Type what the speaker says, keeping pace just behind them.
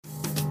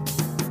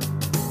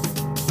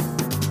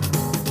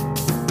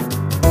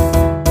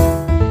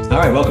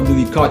right, welcome to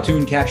the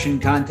Cartoon Caption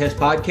Contest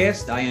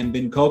podcast. I am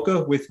Ben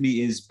Coca. With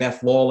me is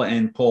Beth Lawler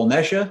and Paul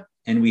Nesha,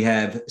 and we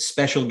have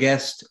special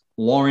guest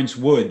Lawrence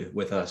Wood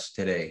with us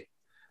today.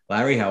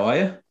 Larry, how are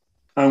you?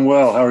 I'm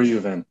well. How are you,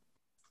 Ben?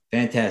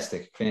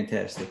 Fantastic. We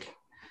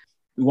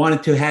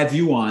wanted to have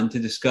you on to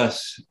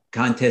discuss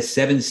Contest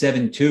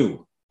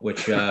 772,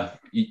 which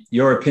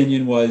your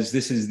opinion was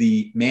this is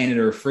the man in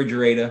a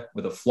refrigerator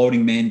with a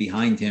floating man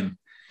behind him,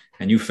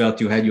 and you felt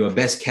you had your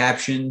best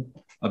caption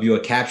of your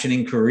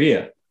captioning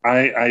career.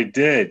 I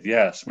did,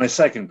 yes. My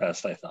second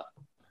best, I thought.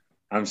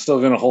 I'm still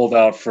going to hold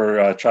out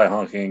for Try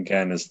Honking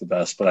Again as the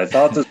best, but I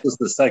thought this was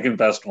the second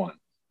best one.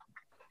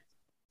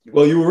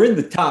 Well, you were in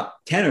the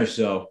top 10 or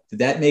so. Did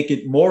that make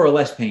it more or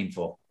less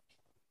painful?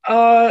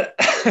 Because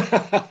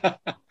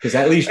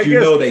at least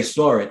you know they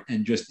saw it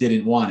and just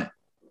didn't want it.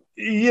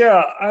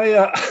 Yeah,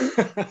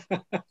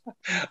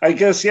 I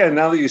guess, yeah,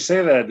 now that you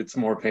say that, it's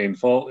more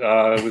painful.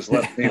 It was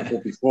less painful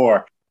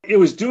before. It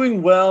was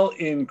doing well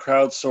in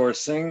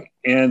crowdsourcing,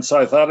 and so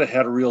I thought it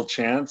had a real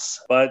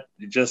chance, but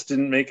it just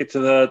didn't make it to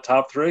the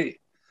top three.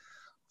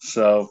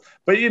 So,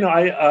 but you know,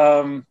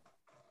 I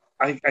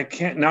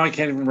can't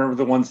even remember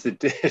the ones that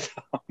did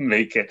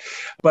make it.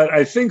 But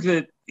I think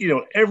that, you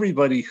know,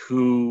 everybody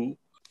who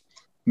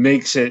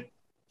makes it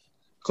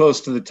close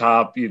to the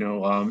top, you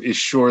know, is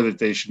sure that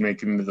they should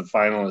make it into the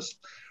finalist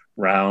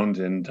round.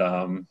 And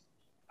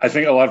I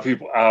think a lot of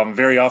people,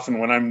 very often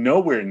when I'm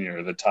nowhere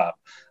near the top,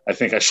 I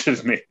think I should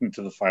have made it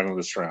into the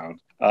finalist round.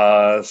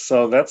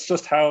 So that's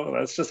just how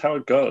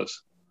it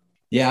goes.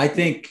 Yeah, I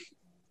think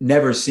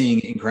never seeing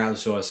it in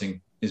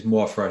crowdsourcing is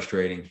more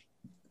frustrating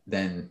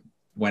than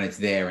when it's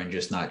there and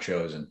just not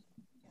chosen.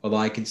 Although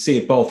I can see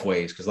it both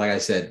ways, because like I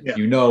said,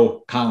 you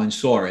know, Colin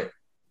saw it,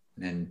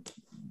 and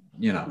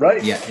you know,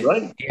 he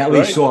at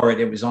least saw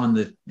it. It was on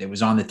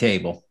the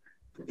table.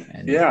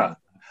 And, yeah,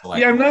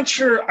 I'm not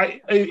sure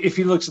if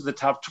he looks at the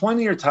top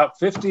 20 or top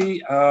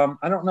 50. I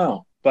don't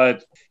know,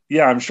 but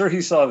yeah, I'm sure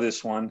he saw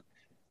this one.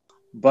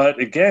 But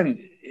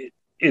again,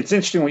 it's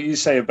interesting what you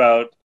say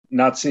about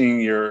not seeing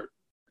your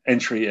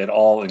entry at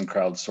all in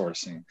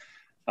crowdsourcing,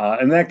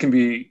 and that can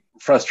be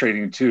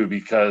frustrating too,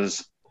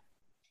 because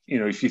you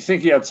know, if you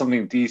think you had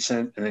something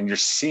decent and then you're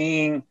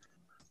seeing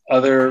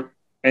other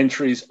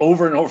entries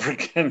over and over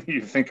again that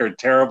you think are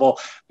terrible,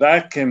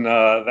 that can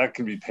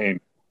be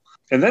painful.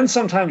 And then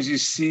sometimes you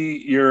see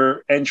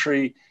your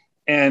entry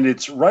and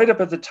it's right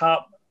up at the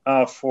top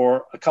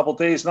for a couple of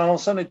days, and all of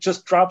a sudden it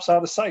just drops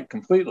out of sight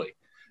completely,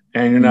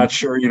 and you're not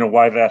sure, you know,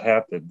 why that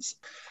happens.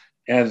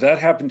 And that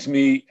happened to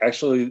me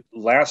actually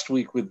last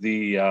week with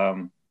the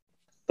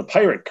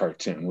pirate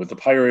cartoon, with the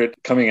pirate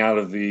coming out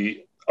of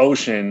the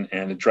ocean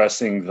and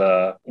addressing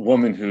the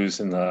woman who's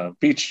in the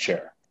beach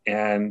chair.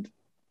 And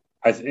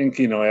I think,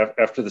 you know,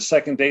 after the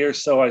second day or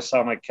so, I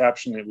saw my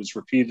caption. It was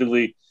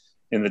repeatedly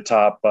in the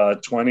top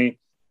 20.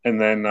 And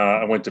then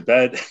I went to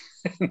bed.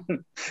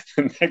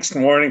 The next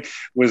morning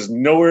was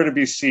nowhere to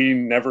be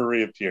seen, never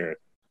reappeared.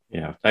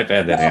 Yeah, I've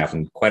had that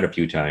happen quite a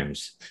few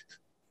times.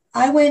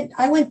 I went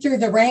through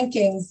the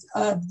rankings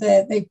of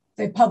they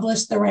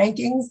published the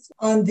rankings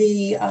on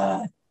the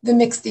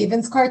Mick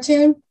Stevens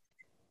cartoon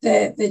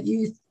that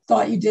you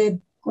thought you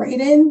did great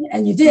in,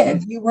 and you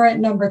did. Mm-hmm. You were at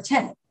number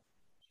 10.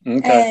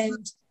 Okay.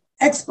 And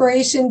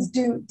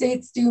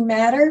dates do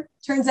matter.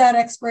 Turns out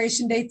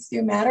expiration dates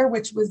do matter,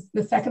 which was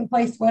the second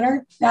place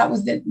winner. That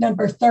was at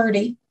number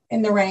 30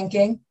 in the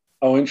ranking.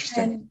 Oh,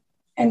 interesting.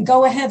 And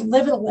Go Ahead,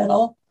 Live a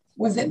Little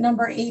was at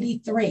number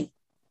 83.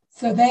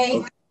 So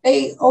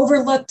they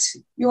overlooked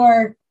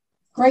your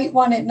great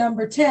one at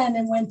number 10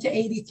 and went to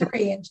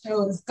 83 and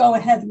chose Go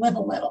Ahead, Live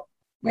a Little,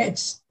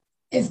 which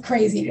is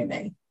crazy to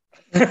me.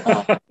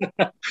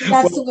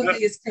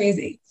 Absolutely is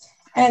crazy.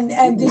 And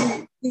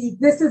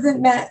this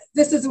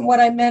isn't what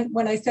I meant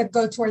when I said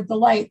Go Toward the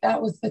Light.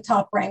 That was the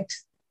top ranked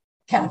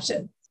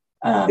caption.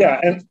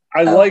 And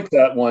I like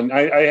that one.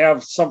 I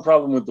have some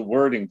problem with the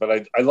wording,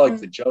 but I like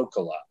the joke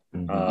a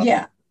lot.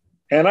 Yeah.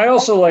 And I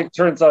also like,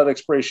 turns out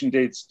expiration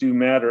dates do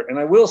matter. And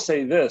I will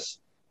say this,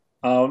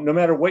 no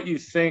matter what you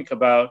think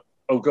about,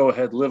 Go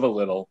Ahead, Live a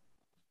Little,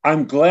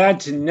 I'm glad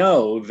to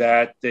know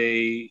that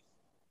they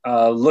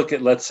look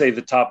at, let's say,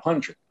 the top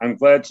 100. I'm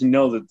glad to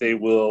know that they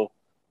will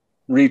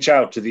reach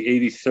out to the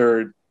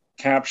 83rd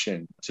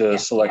caption to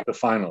select the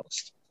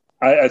finalist.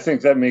 I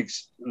think that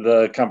makes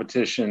the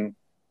competition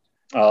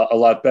a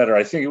lot better.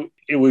 I think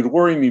it would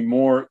worry me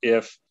more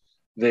if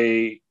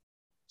they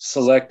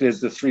selected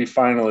the 3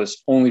 finalists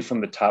only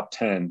from the top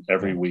 10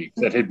 every week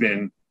that had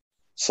been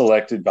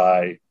selected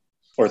by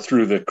or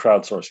through the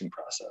crowdsourcing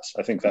process.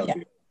 I think that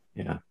would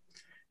be.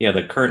 Yeah,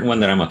 the current one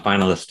that I'm a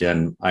finalist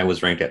in, I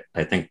was ranked at,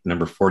 I think,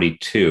 number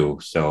 42.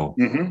 So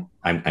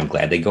I'm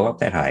glad they go up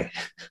that high.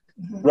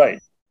 Right.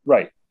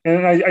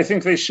 And I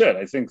think they should.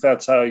 I think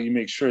that's how you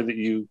make sure that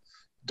you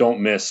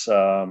don't miss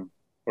or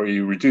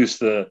you reduce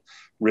the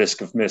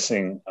risk of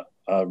missing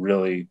a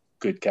really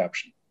good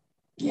caption.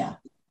 Yeah.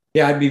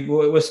 Yeah,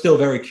 we're still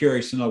very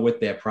curious to know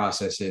what their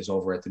process is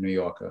over at the New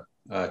Yorker.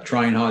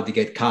 Trying hard to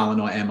get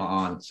Colin or Emma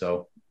on,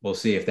 so we'll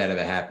see if that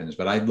ever happens.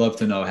 But I'd love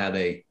to know how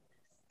they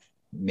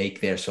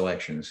make their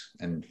selections,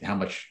 and how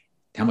much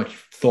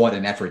thought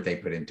and effort they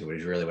put into it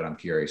is really what I'm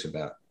curious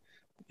about.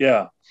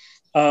 Yeah.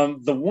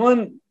 The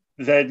one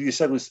that you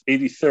said was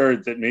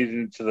 83rd that made it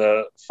into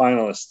the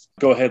finalists,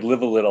 Go Ahead,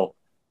 Live a Little.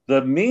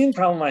 The main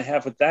problem I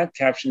have with that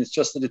caption is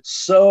just that it's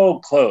so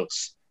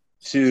close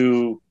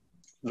to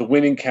the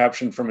winning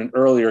caption from an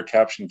earlier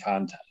caption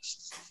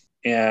contest.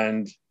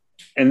 And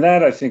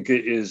that, I think,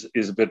 is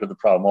a bit of the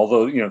problem,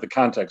 although, the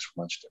context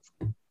was much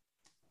different.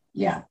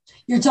 Yeah.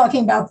 You're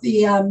talking about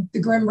the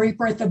Grim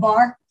Reaper at the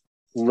bar?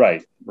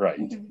 Right.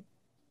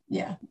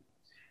 Yeah.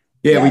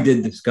 Yeah, we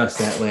did discuss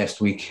that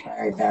last week.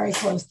 Very, very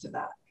close to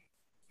that.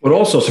 What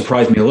also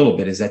surprised me a little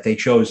bit is that they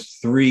chose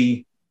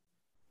 3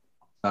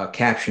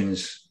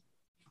 captions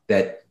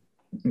that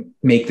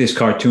make this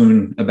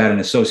cartoon about an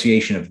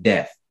association of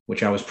death,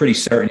 which I was pretty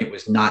certain it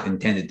was not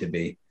intended to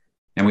be.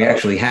 And we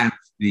actually have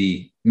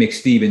the Mick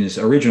Stevens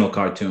original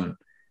cartoon.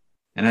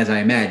 And as I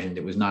imagined,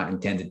 it was not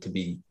intended to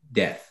be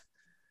death.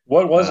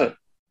 What was it?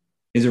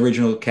 His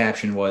original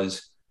caption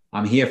was,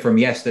 "I'm here from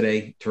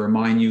yesterday to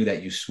remind you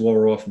that you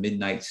swore off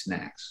midnight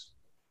snacks."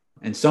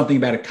 And something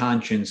about a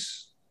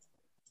conscience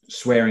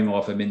swearing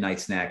off a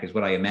midnight snack is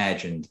what I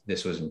imagined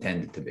this was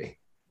intended to be.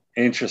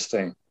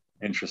 Interesting.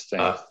 So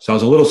I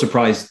was a little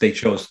surprised they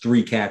chose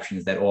 3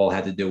 captions that all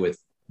had to do with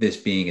this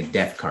being a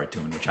death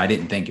cartoon, which I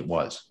didn't think it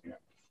was.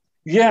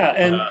 Yeah,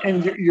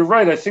 and you're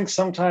right. I think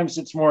sometimes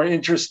it's more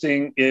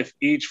interesting if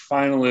each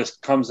finalist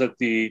comes at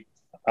the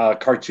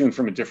cartoon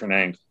from a different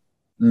angle.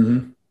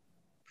 Mm-hmm.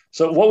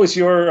 So what was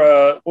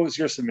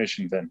your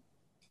submission, Ben?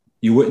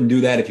 You wouldn't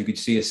do that if you could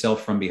see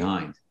yourself from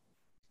behind.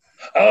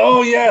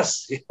 Oh,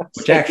 yes.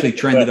 Which actually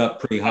trended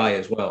up pretty high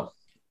as well.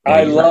 Yeah,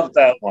 I love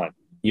that one.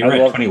 You're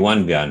at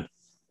 21, Ben.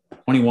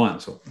 21.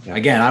 So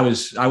again, I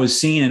was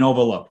seen and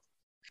overlooked.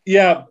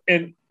 Yeah,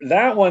 and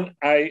that one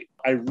I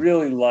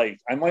really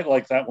liked. I might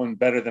like that one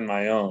better than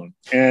my own.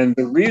 And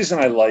the reason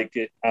I like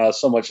it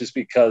so much is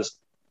because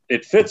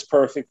it fits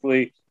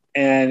perfectly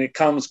and it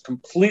comes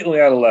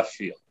completely out of left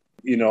field.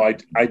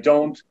 I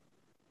don't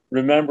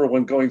remember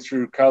when going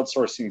through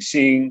crowdsourcing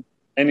seeing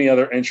any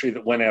other entry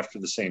that went after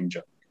the same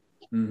joke.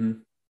 Mm-hmm.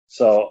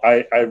 So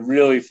I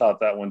really thought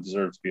that one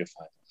deserved to be a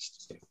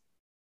finalist.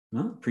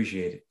 Well,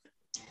 appreciate it.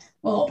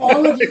 Well,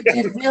 all of you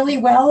did really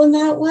well in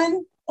that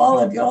one.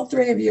 All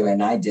 3 of you,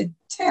 and I did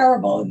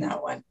terrible in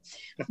that one.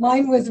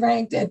 Mine was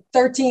ranked at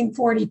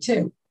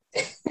 1342.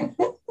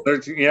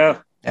 13, yeah.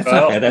 That's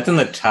not bad. That's in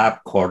the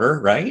top quarter,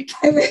 right?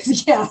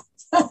 Yeah.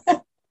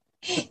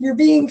 You're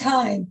being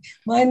kind.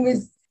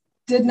 Mine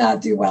did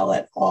not do well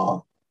at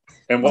all.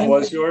 And what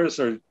was yours,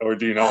 or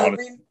do you not want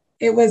to?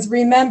 It was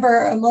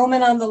Remember, A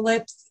Moment on the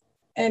Lips,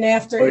 and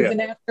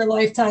Even After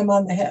Lifetime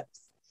on the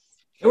Hips.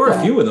 There were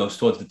a few of those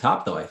towards the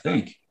top, though, I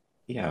think.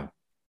 Yeah.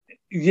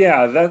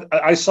 Yeah, that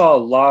I saw a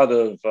lot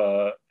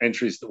of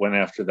entries that went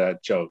after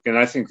that joke, and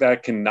I think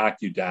that can knock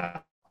you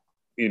down,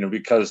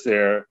 because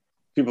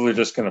people are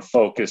just going to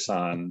focus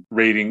on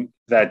rating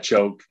that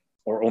joke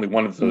or only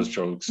one of those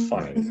jokes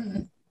funny.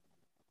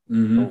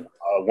 Mm-hmm.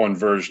 One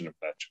version of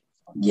that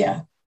joke.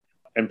 Yeah.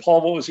 And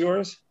Paul, what was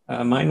yours?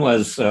 Mine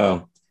was,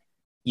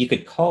 you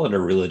could call it a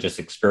religious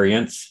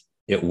experience.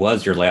 It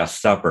was your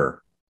Last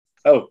Supper.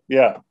 Oh,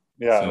 yeah.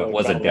 Yeah. So it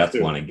was a death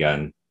one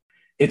again.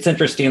 It's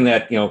interesting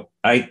that,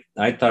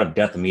 I thought of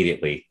death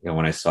immediately,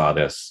 when I saw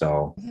this.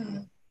 So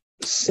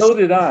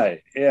did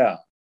I. Yeah.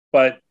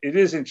 But it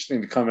is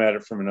interesting to come at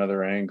it from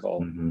another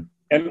angle. Mm-hmm.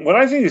 And what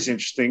I think is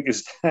interesting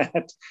is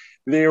that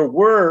there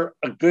were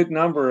a good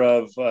number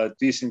of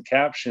decent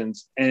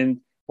captions.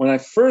 And when I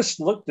first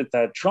looked at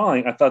that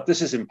drawing, I thought,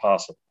 this is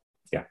impossible.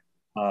 Yeah.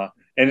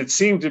 And it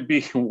seemed to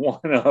be one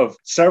of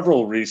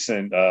several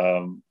recent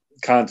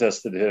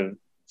contests that have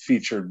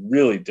featured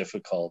really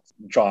difficult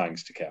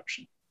drawings to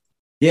caption.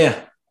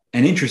 Yeah.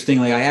 And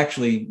interestingly, I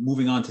actually,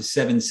 moving on to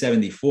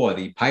 774,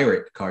 the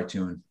pirate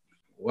cartoon,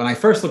 when I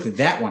first looked at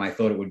that one, I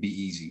thought it would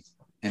be easy.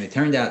 And it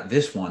turned out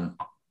this one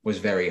was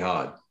very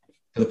hard,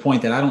 to the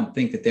point that I don't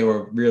think that there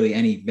were really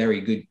any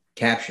very good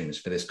captions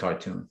for this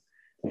cartoon.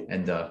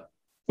 And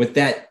with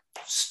that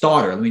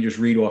starter, let me just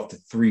read off the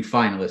 3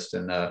 finalists,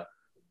 and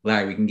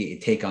Larry, we can get your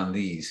take on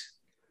these.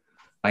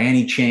 By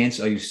any chance,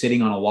 are you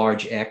sitting on a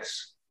large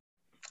X?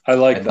 I'd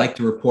like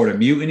to report a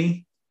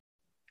mutiny.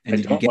 And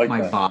did you get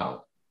my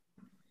bottle?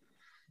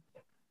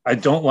 I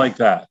don't like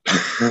that.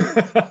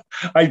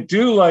 I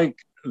do like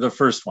the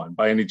first one.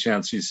 By any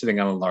chance, she's sitting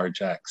on a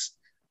large X.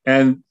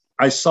 And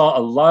I saw a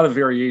lot of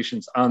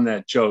variations on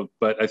that joke,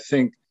 but I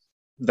think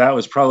that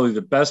was probably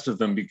the best of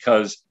them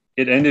because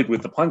it ended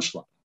with the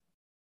punchline,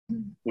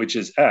 which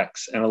is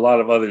X, and a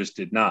lot of others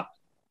did not.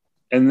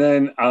 And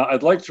then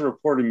I'd like to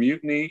report a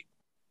mutiny.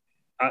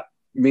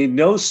 Made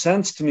no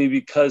sense to me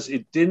because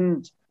it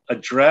didn't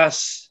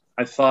address,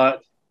 I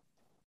thought,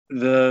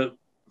 the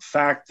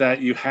fact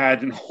that you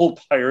had an old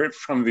pirate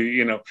from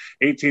the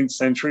 18th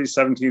century,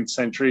 17th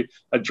century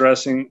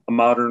addressing a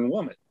modern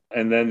woman.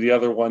 And then the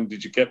other one,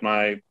 did you get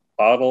my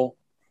bottle?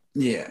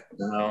 Yeah.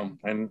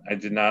 And I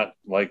did not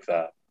like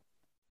that.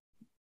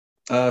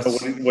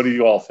 What do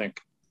you all think?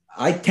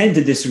 I tend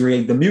to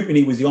disagree. The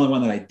mutiny was the only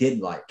one that I did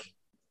like.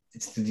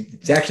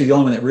 It's actually the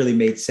only one that really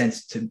made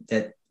sense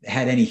that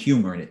had any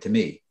humor in it to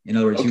me. In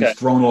other words, he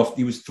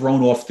was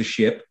thrown off the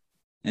ship,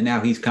 and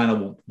now he's kind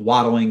of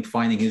waddling,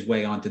 finding his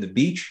way onto the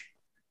beach.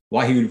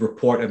 Why he would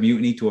report a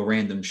mutiny to a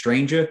random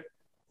stranger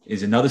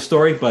is another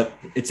story, but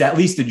it's at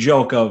least a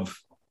joke of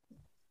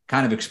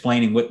kind of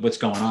explaining what's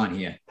going on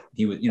here.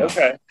 He was,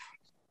 Okay.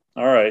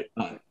 All right.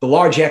 The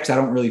large X, I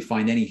don't really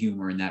find any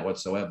humor in that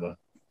whatsoever.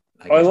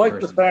 I like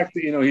the fact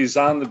that, he's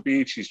on the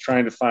beach. He's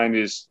trying to find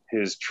his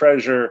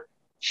treasure.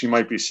 She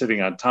might be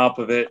sitting on top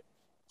of it.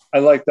 I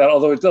like that.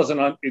 Although it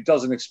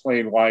doesn't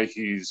explain why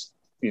he's,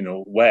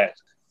 wet,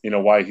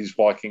 why he's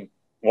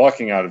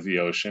walking out of the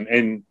ocean.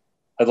 And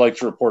I'd like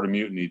to report a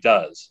mutiny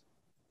does.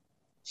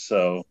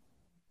 So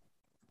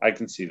I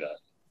can see that.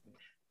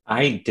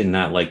 I did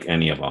not like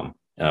any of them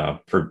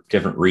for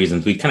different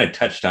reasons. We kind of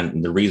touched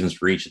on the reasons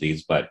for each of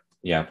these, but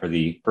yeah, for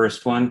the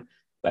first one,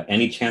 but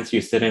any chance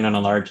you sit in on a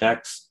large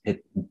X,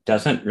 it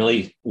doesn't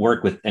really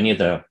work with any of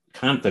the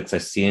conflicts I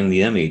see in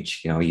the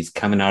image. He's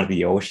coming out of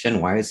the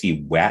ocean. Why is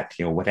he wet?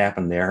 What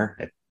happened there?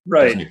 It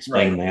doesn't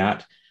explain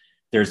that.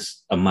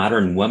 There's a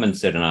modern woman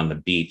sitting on the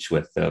beach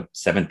with the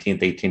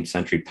 17th, 18th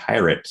century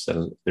pirate.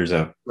 So there's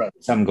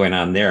something going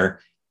on there.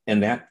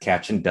 And that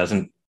caption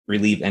doesn't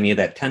relieve any of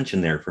that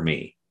tension there for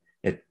me.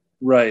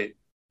 Right.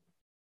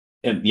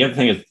 And the other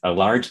thing is a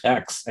large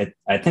X.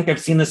 I think I've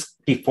seen this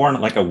before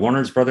in like a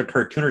Warner's Brother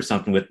cartoon or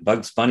something with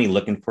Bugs Bunny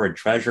looking for a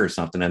treasure or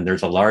something. And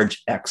there's a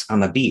large X on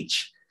the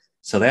beach.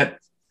 So that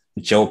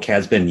joke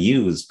has been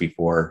used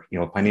before,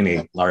 finding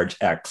a large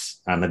X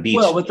on the beach.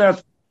 Well,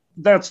 but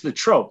that's the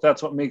trope.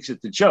 That's what makes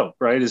it the joke,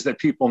 right? Is that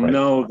people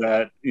know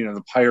that,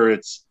 the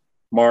pirates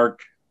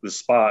mark the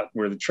spot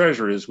where the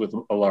treasure is with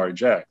a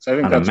large X. I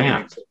think on that's a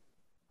map.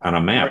 On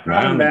a map,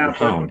 not on the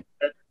phone.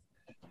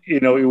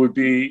 It would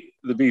be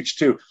the beach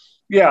too.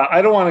 Yeah,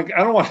 I don't want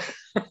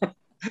to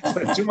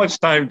spend too much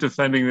time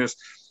defending this,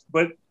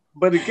 but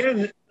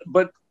again,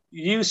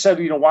 you said,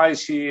 why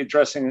is he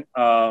addressing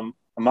a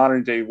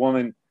modern day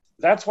woman?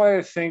 That's why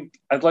I think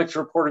I'd like to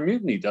report a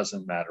mutiny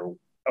doesn't matter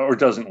or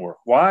doesn't work.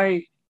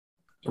 Why?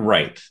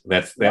 Right.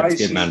 That's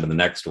getting on to the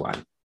next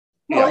one.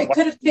 Well, it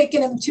could have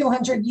taken him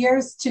 200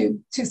 years to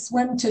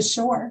swim to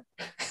shore.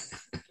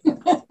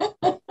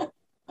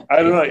 I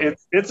don't know.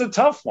 It's a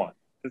tough one.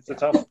 It's a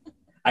tough one.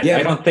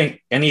 I don't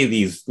think any of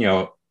these,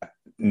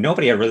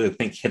 nobody I really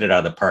think hit it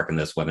out of the park in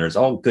this one. There's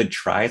all good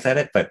tries at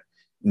it, but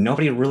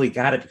nobody really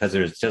got it because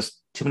there's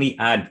just too many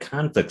odd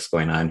conflicts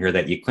going on here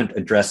that you couldn't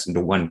address into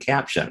one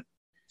caption.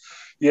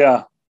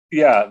 Yeah,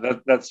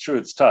 that's true.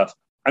 It's tough.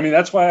 I mean,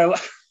 that's why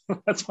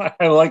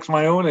I liked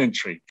my own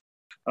entry,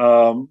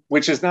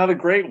 which is not a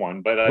great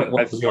one, but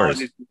I thought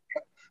yours?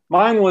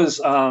 Mine was,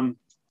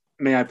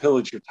 may I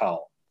pillage your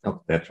towel?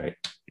 Oh, that's right.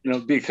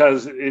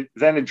 Because it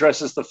then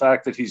addresses the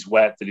fact that he's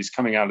wet, that he's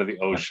coming out of the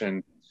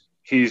ocean.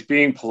 He's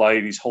being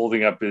polite. He's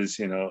holding up his,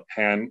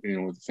 hand,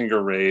 with the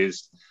finger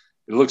raised.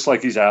 It looks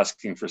like he's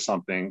asking for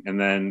something. And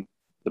then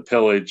the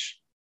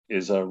pillage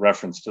is a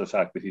reference to the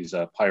fact that he's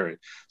a pirate.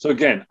 So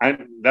again,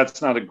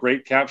 that's not a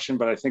great caption,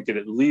 but I think it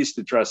at least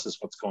addresses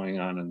what's going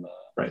on in the...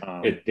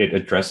 Right. It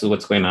addresses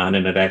what's going on,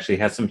 and it actually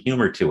has some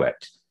humor to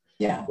it.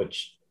 Yeah.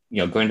 Which,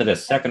 going to the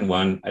second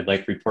one, I'd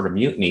like to report a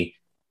mutiny.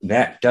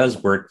 That does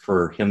work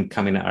for him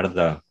coming out of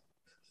the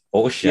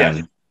ocean.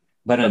 Yes.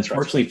 But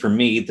unfortunately for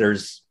me,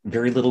 there's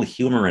very little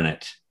humor in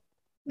it.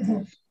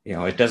 Mm-hmm.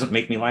 It doesn't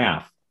make me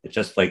laugh. It's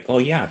just like, oh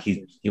yeah,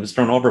 he was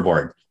thrown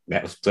overboard.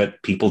 That's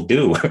what people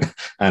do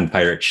on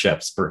pirate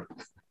ships.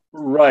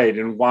 Right.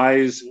 And why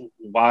is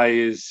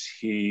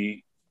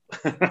he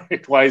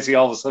why is he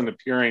all of a sudden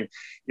appearing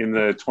in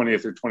the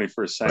 20th or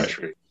 21st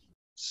century? Right.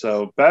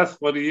 So Beth,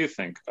 what do you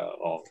think about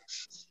all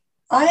this?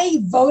 I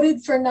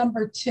voted for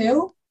number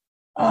 2.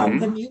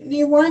 The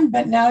mutiny one,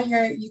 but now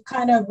you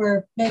kind of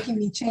were making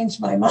me change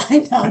my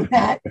mind on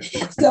that.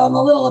 So I'm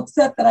a little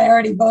upset that I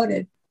already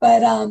voted.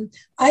 But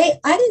I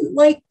didn't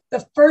like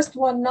the first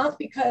one, not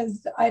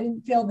because I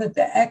didn't feel that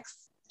the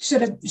X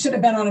should have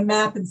been on a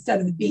map instead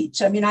of the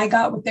beach. I mean, I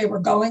got what they were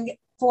going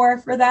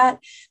for that,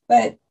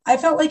 but I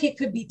felt like it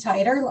could be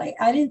tighter. Like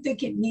I didn't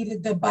think it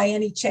needed the by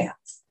any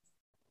chance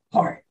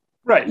part.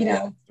 Right.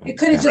 It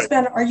could have just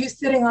been, are you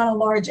sitting on a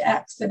large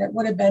X? And it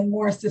would have been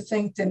more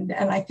succinct and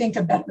I think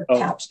a better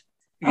caption.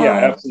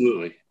 Yeah,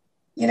 absolutely.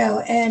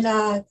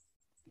 And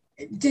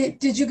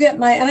did you get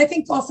and I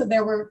think also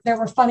there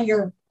were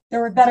funnier,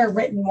 there were better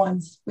written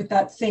ones with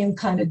that same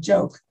kind of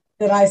joke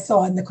that I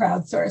saw in the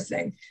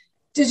crowdsourcing.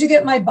 Did you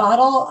get my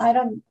bottle? I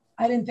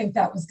didn't think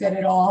that was good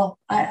at all.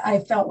 I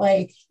felt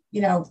like,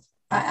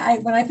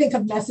 when I think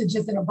of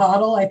messages in a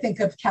bottle, I think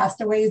of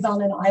castaways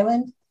on an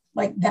island,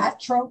 like that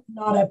trope,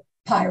 not a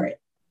pirate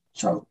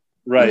trope.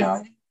 Right.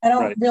 I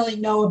don't really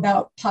know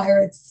about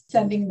pirates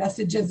sending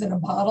messages in a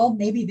bottle.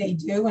 Maybe they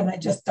do, and I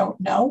just don't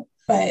know.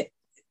 But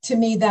to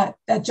me, that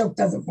joke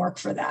doesn't work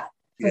for that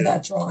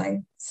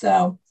drawing.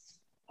 So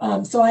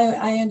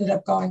I ended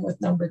up going with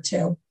number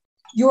 2.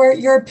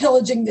 Your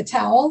pillaging the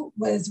towel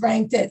was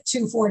ranked at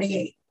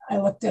 248. I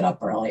looked it up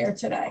earlier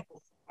today.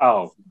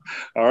 Oh,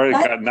 all right.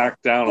 I, Got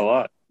knocked down a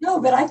lot. no,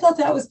 but I thought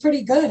that was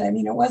pretty good. I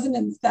mean, it wasn't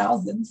in the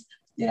thousands,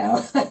 you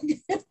know,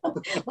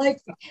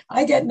 like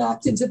I get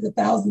knocked into the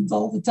thousands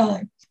all the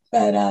time.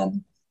 But,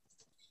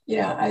 you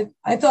know,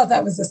 I thought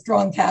that was a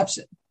strong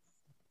caption.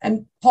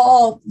 And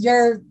Paul,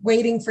 your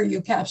Waiting for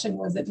You caption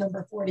was at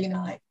number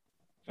 49.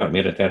 Oh, it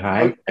made it that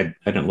high? I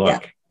didn't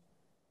look.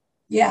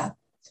 Yeah.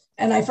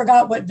 And I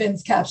forgot what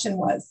Vin's caption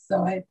was,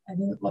 so I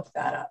didn't look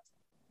that up.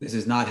 This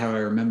is not how I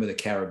remember the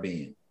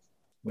Caribbean,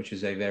 which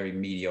is a very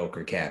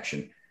mediocre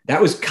caption.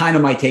 That was kind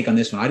of my take on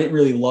this one. I didn't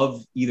really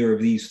love either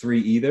of these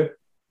three either,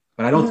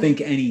 but I don't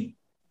think any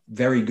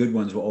very good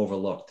ones were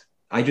overlooked.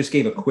 I just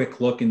gave a quick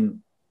look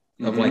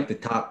of like the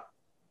top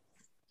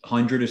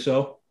 100 or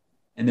so,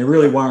 and there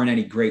really weren't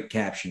any great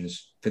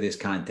captions for this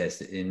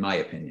contest, in my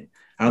opinion.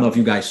 I don't know if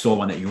you guys saw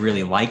one that you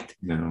really liked.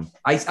 No.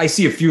 I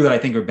see a few that I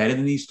think are better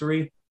than these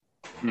three,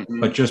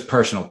 but just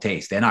personal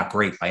taste. They're not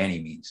great by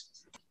any means.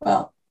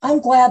 Well, I'm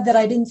glad that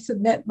I didn't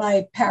submit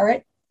my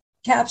parrot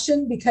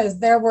caption because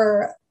there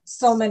were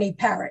so many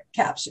parrot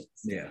captions.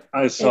 Yeah,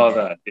 I saw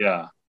that.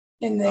 Yeah.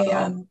 In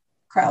the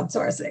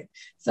crowdsourcing.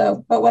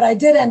 So, but what I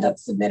did end up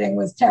submitting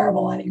was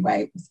terrible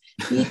anyway. It was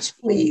beach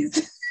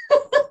please.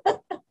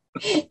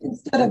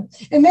 Instead of,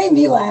 it made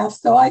me laugh.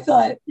 So I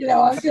thought, you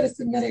know, I was going to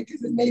submit it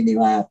because it made me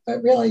laugh,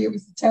 but really it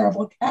was a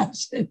terrible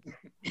caption.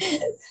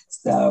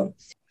 So.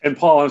 And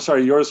Paul, I'm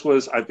sorry, yours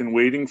was I've Been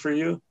Waiting for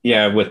You?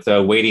 Yeah, with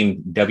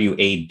waiting,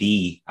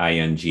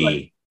 WADING.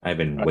 Right. I've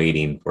been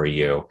waiting for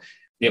you.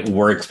 It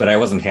works, but I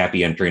wasn't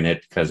happy entering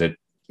it because it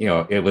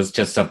was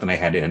just something I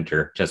had to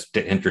enter, just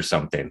to enter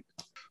something.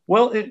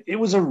 Well, it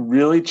was a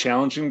really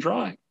challenging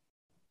drawing.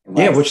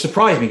 Yeah, which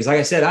surprised me because, like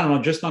I said, I don't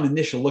know, just on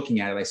initial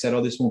looking at it, I said,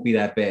 oh, this won't be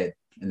that bad.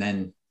 And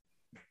then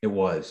it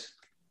was.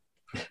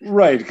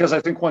 Right, because I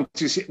think when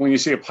you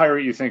see a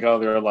pirate, you think, oh,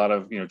 there are a lot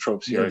of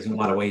tropes here. There's a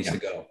lot of ways to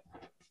go.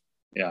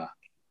 Yeah.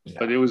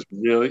 But it was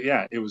really,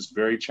 it was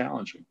very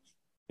challenging.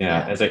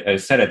 Yeah, as I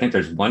said, I think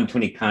there's one too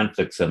many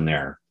conflicts in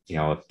there. You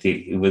know, if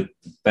he would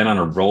been on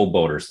a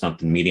rowboat or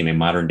something, meeting a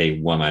modern day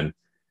woman,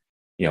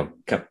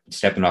 kept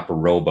stepping off a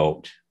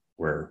rowboat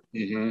where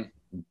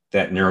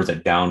that narrows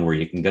it down where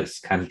you can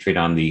just concentrate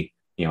on the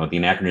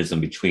anachronism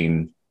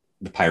between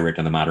the pirate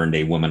and the modern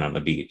day woman on the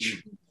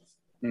beach.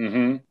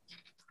 Mm-hmm.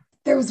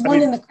 There was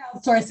one in the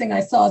crowdsourcing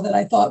I saw that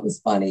I thought was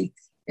funny.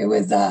 It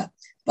was the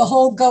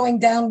whole going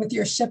down with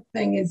your ship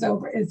thing is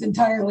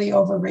entirely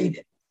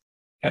overrated.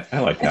 Yeah, I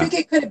like that. I think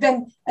it could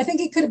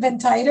have been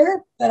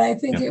tighter, but I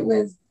think it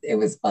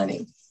was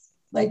funny.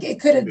 Like it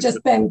could have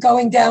just been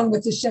going down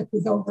with the ship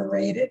is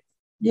overrated.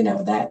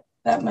 That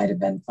might have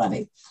been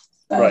funny.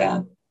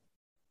 But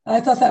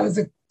I thought that was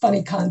a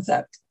funny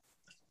concept.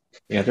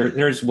 Yeah,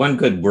 there's one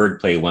good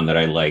wordplay one that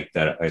I liked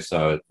that I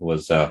saw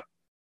was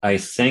I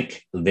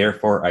sank,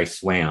 therefore I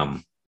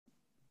swam.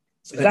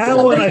 That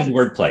one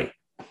wordplay.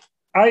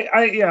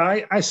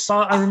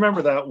 I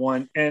remember that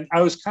one, and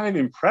I was kind of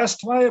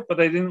impressed by it,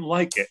 but I didn't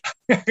like it.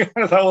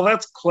 I thought, well,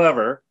 that's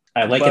clever.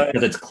 I like it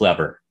because it's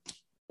clever.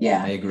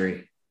 Yeah, I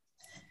agree.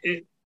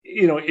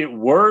 It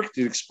worked.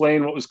 It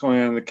explained what was going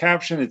on in the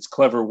caption. It's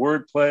clever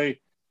wordplay,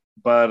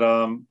 but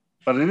I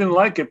didn't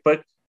like it.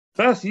 But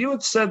Beth, you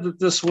had said that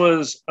this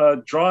was a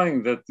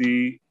drawing that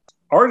the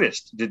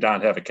artist did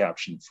not have a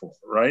caption for,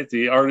 right?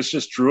 The artist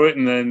just drew it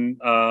and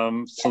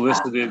then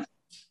solicited.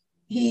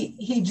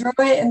 He drew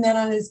it, and then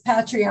on his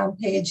Patreon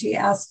page, he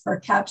asked for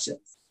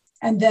captions.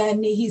 And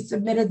then he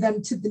submitted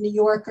them to the New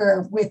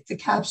Yorker with the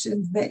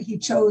captions that he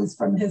chose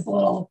from his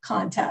little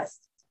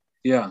contest.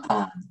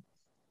 Yeah.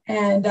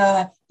 And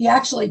he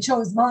actually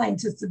chose mine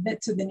to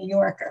submit to the New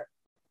Yorker.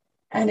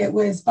 And it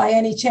was, by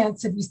any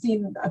chance, have you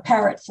seen a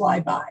parrot fly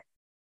by?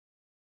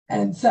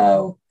 And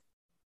so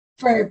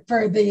for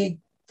the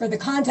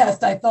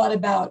contest, I thought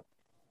about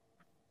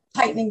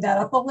tightening that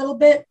up a little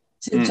bit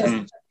to just have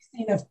you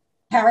seen a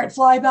parrot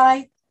fly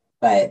by.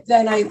 But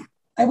then I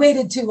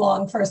waited too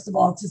long, first of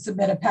all, to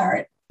submit a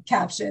parrot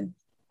caption.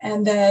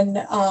 And then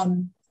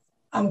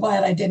I'm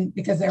glad I didn't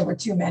because there were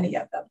too many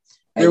of them.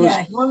 But there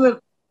was one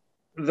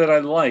that I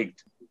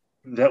liked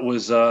that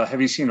was,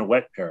 have you seen a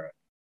wet parrot?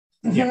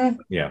 Yeah,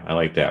 I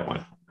like that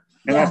one.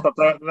 And I thought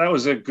that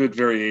was a good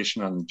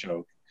variation on the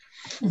joke.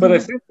 But I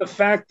think the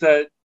fact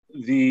that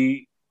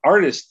the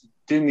artist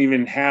didn't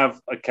even have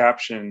a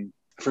caption,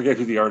 I forget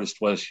who the artist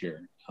was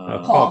here.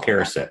 Paul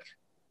Karasik.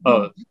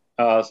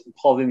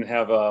 Paul didn't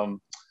have a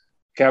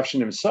caption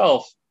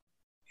himself,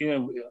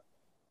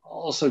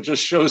 also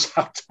just shows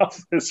how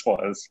tough this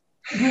was.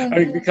 I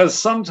mean, because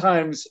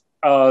sometimes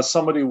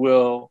somebody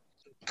will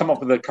come up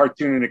with a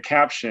cartoon and a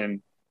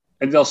caption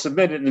and they'll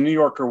submit it and the New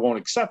Yorker won't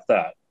accept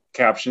that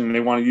caption and they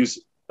want to use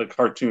the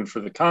cartoon for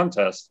the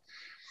contest.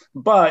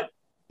 But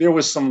there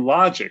was some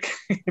logic,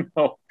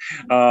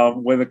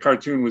 when the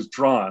cartoon was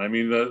drawn. I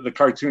mean, the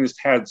cartoonist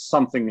had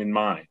something in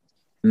mind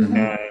and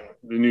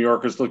the New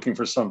Yorker's looking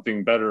for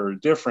something better or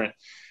different.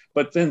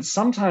 But then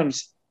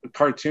sometimes the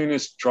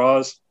cartoonist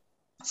draws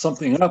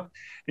something up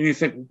and you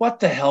think, what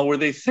the hell were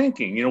they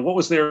thinking? What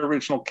was their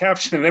original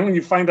caption? And then when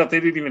you find out they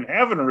didn't even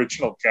have an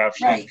original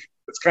caption,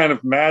 It's kind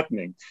of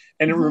maddening.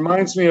 And it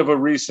reminds me of a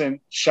recent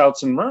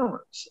Shouts and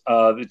Murmurs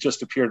that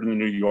just appeared in the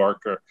New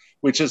Yorker,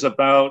 which is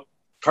about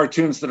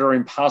cartoons that are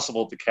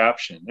impossible to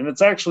caption. And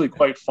it's actually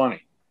quite funny.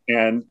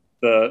 And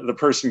the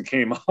person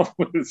came up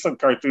with some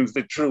cartoons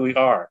that truly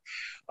are.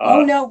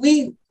 Oh, no,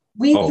 we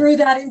threw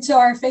that into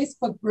our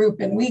Facebook group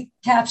and we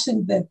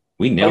captioned them.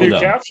 We nailed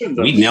them.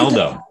 We nailed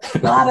them. A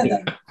lot of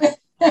them.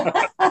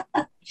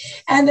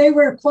 And they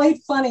were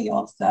quite funny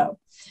also.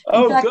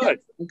 In fact, good.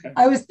 Okay.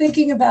 I was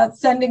thinking about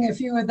sending a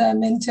few of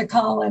them into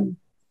Colin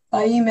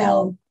by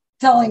email,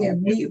 telling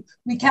him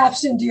we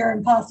captioned your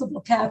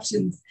impossible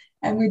captions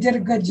and we did a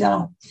good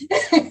job.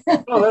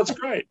 Oh, that's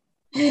great.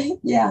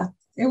 Yeah,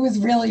 it was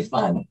really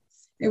fun.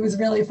 It was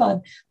really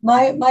fun.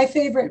 My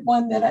favorite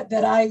one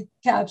that I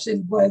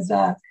captioned was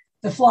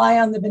The Fly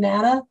on the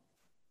Banana.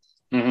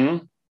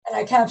 Mm-hmm. And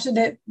I captioned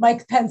it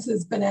Mike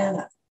Pence's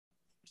Banana.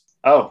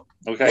 Oh,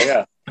 okay,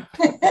 yeah.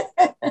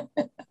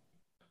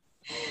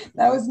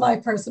 That was my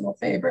personal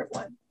favorite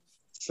one.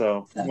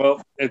 So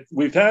well,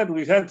 we've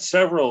had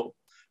several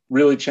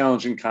really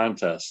challenging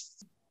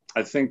contests.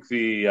 I think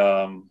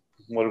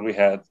what did we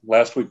had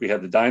last week? We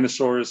had the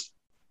dinosaurs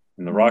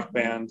and the rock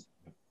band,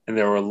 and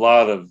there were a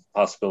lot of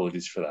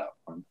possibilities for that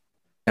one.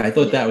 I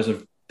thought that was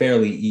a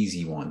fairly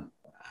easy one.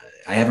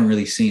 I haven't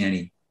really seen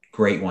any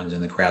great ones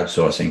in the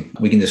crowdsourcing.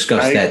 We can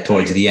discuss that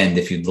towards the end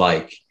if you'd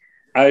like.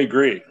 I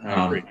agree.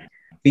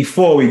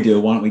 Before we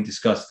do, why don't we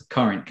discuss the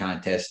current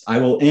contest? I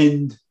will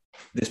end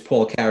this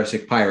Paul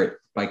Karasik pirate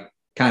by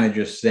kind of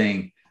just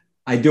saying,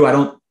 I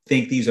don't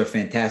think these are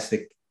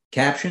fantastic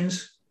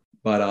captions,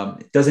 but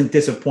it doesn't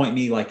disappoint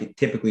me like it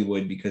typically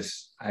would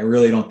because I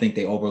really don't think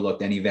they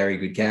overlooked any very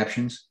good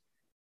captions.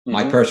 Mm-hmm.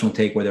 My personal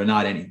take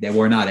there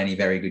were not any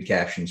very good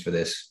captions for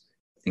this,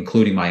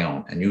 including my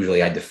own. And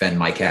usually I defend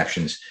my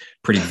captions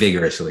pretty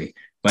vigorously.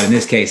 But in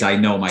this case, I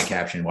know my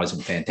caption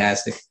wasn't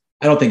fantastic.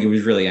 I don't think it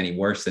was really any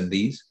worse than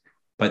these,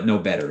 but no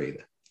better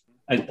either.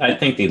 I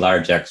think the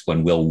large X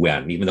one will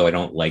win, even though I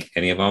don't like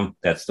any of them.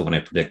 That's the one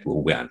I predict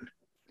will win.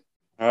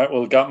 All right,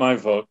 well, got my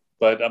vote,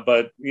 but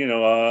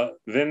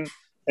Vin,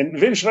 and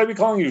Vin, should I be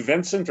calling you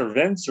Vincent or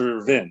Vince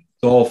or Vin?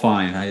 It's all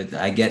fine.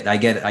 I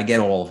get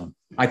all of them.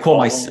 I call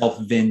myself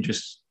Vin,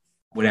 just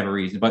whatever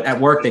reason. But at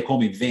work they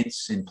call me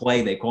Vince. In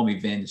play they call me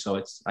Vin.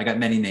 So I got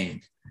many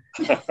names.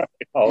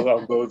 I'll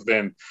go with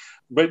Vin.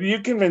 But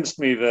you convinced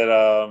me that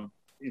I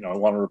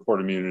want to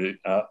report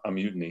a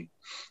mutiny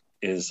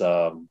is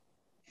a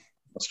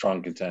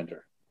strong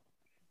contender.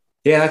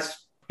 Yeah,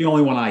 that's the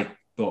only one I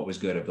thought was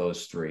good of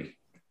those three.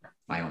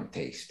 My own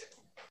taste.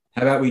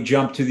 How about we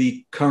jump to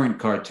the current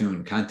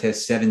cartoon,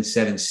 Contest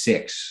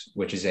 776,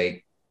 which is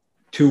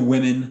two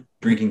women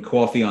drinking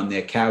coffee on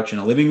their couch in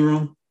a living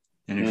room.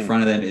 And in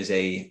front of them is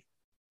a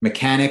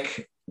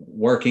mechanic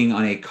working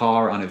on a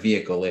car on a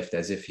vehicle lift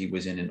as if he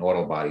was in an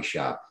auto body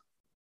shop.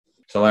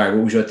 So, Larry,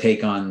 what was your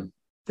take on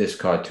this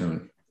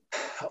cartoon?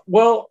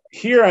 Well,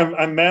 here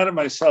I'm mad at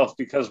myself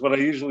because what I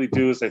usually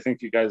do, as I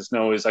think you guys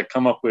know, is I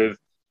come up with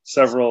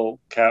several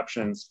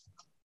captions.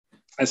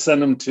 I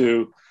send them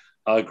to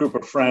a group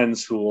of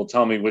friends who will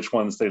tell me which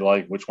ones they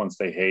like, which ones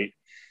they hate.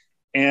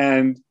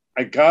 And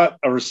I got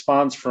a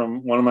response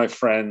from one of my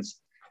friends,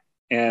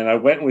 and I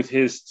went with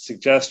his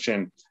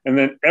suggestion. And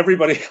then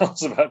everybody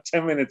else about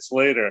 10 minutes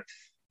later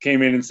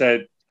came in and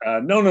said,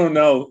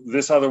 no,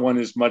 this other one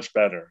is much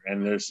better.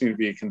 And there seemed to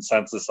be a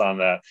consensus on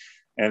that.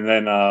 And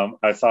then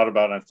I thought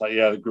about it, and I thought,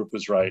 yeah, the group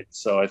was right.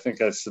 So I think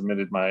I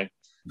submitted my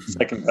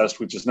second best,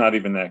 which is not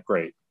even that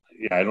great.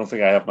 Yeah, I don't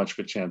think I have much of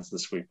a chance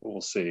this week, but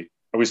we'll see.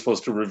 Are we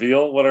supposed to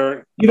reveal what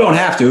are... You don't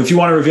have to. If you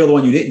want to reveal the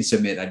one you didn't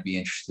submit, I'd be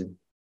interested.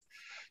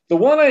 The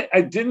one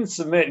I didn't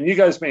submit, and you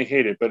guys may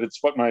hate it, but it's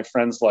what my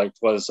friends liked,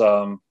 was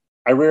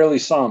I rarely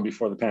saw him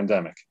before the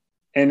pandemic.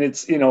 And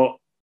it's, the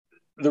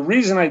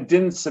reason I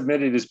didn't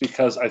submit it is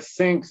because I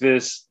think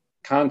this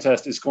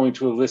contest is going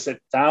to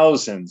elicit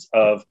thousands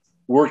of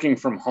working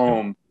from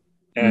home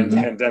and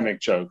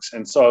pandemic jokes.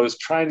 And so I was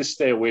trying to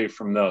stay away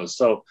from those.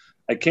 So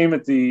I came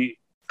at the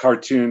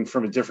cartoon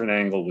from a different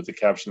angle with the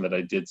caption that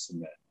I did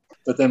submit.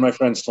 But then my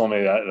friends told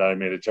me that I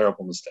made a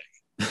terrible mistake.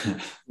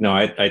 No,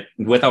 I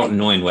without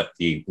knowing what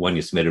the one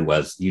you submitted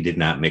was, you did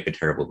not make a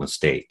terrible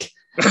mistake.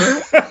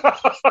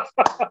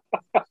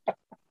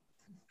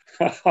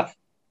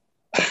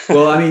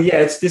 Well, I mean,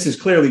 yeah, this is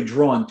clearly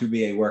drawn to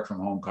be a work from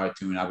home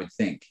cartoon, I would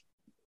think.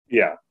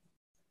 Yeah.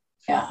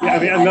 Yeah. I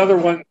mean, another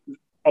one.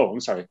 Oh, I'm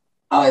sorry.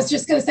 I was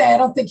just going to say, I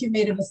don't think you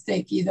made a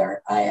mistake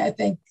either. I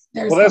think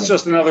there's. Well, that's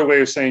just another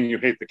way of saying you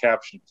hate the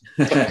caption.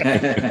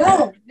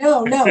 No.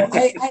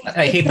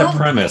 I hate the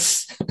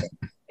premise.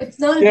 It's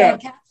not a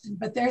bad caption,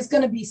 but there's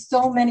going to be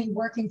so many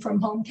working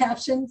from home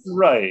captions.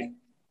 Right.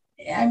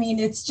 I mean,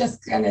 it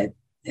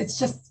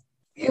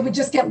would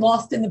just get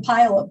lost in the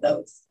pile of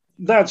those.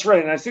 That's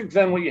right. And I think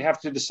then what you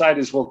have to decide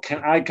is, well,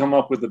 can I come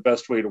up with the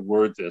best way to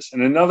word this?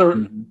 And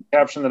another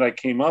caption that I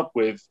came up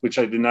with, which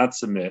I did not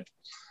submit,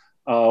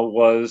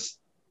 was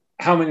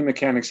how many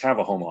mechanics have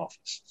a home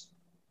office?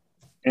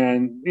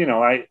 And,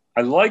 I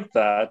like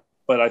that,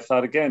 but I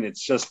thought, again,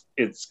 it's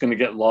going to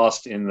get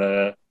lost in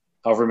the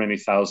however many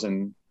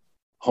thousand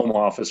home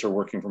office or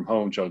working from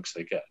home jokes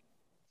they get.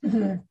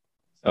 Mhm.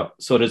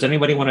 So does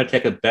anybody want to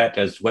take a bet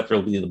as what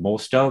there'll be the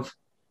most of?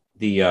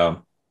 The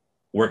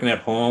working at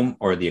home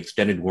or the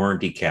extended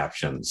warranty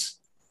captions?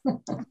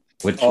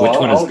 Which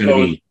one is I'll going to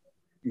go be?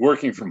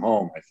 working from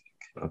home, I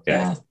think. Okay.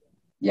 Yeah.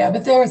 Yeah,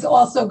 but there's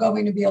also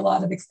going to be a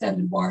lot of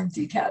extended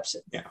warranty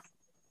captions. Yeah.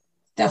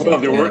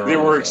 Definitely. Well, there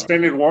were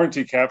extended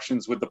warranty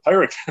captions with the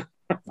pirate.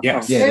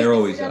 Yes. Yeah, they're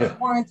always Extended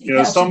warranty You know,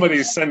 captions.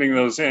 somebody's sending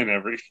those in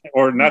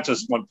or not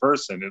just one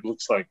person. It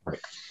looks like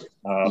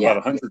about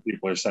 100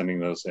 people are sending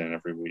those in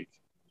every week.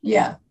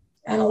 Yeah.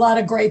 And a lot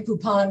of Grey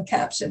Poupon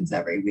captions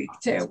every week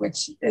too,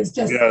 which is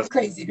just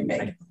crazy to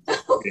me.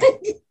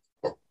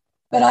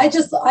 But I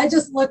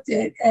just looked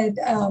at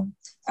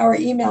our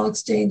email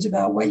exchange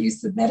about what you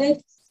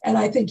submitted, and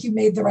I think you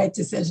made the right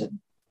decision.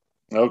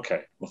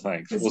 Okay, well,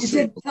 thanks. Because We'll you see.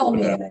 did tell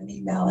me in an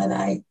email,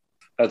 and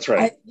That's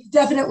right. you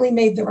definitely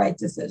made the right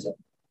decision.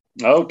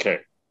 Okay.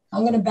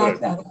 I'm going to back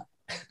that up.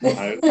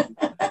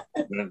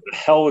 The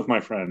hell with my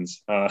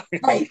friends.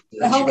 Right.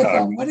 The hell with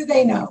them. What do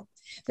they know?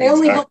 They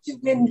only helped you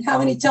win how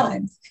many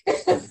times?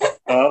 Yeah,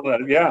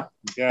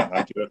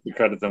 I do have to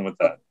credit them with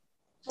that.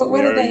 But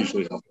what are they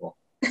usually helpful.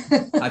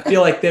 I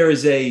feel like there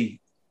is a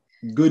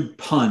good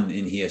pun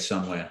in here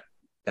somewhere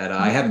that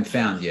I haven't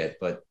found yet,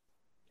 but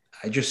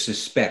I just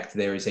suspect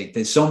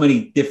there's so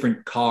many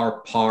different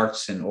car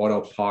parts and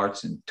auto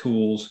parts and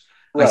tools.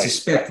 Right. I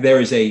suspect there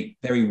is a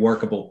very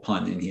workable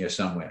pun in here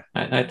somewhere.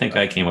 I think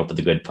I came up with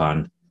a good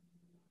pun.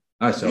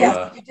 All right, so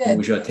what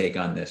was your take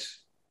on this?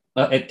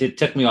 It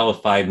took me all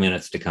of 5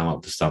 minutes to come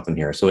up with something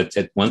here. So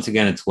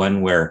it's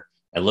one where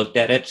I looked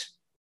at it,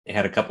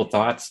 had a couple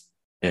thoughts,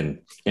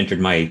 and entered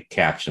my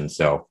caption.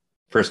 So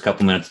first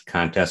couple minutes of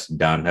contest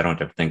done. I don't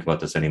have to think about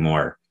this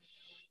anymore.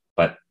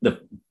 But the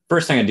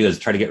first thing I do is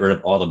try to get rid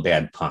of all the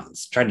bad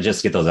puns. Try to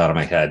just get those out of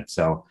my head.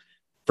 So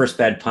first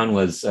bad pun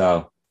was,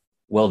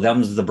 well,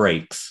 them's the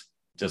breaks.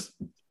 Just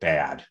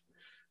bad.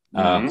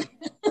 And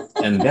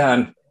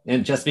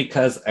just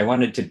because I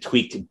wanted to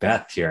tweak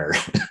Beth here.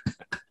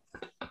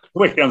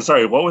 Wait, I'm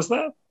sorry. What was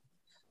that?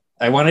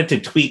 I wanted to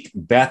tweak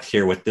Beth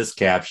here with this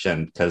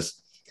caption because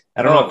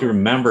I don't know if you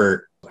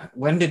remember.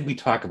 When did we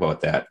talk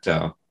about that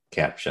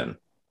caption?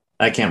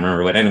 I can't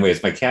remember. But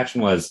anyways, my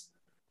caption was,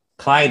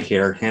 Clyde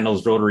here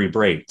handles rotary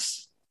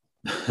brakes.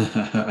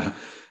 A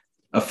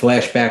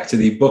flashback to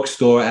the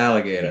bookstore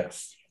alligator.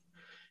 Yes.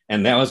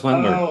 And that was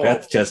one where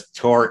Beth just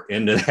tore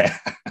into that.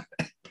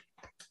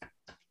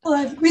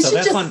 Well, we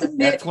should just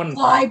submit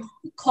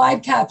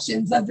Clyde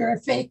captions under a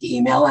fake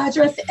email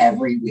address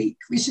every week.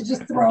 We should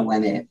just throw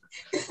one in.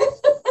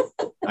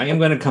 I am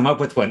going to come up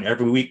with one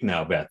every week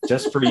now, Beth,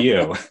 just for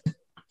you.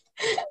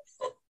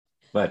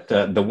 But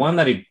the one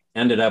that he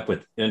ended up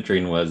with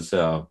entering was,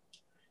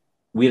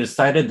 we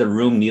decided the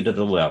room needed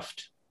a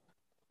lift.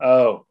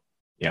 Oh.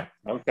 Yeah.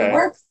 Okay. It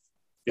works.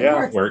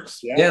 Yeah. It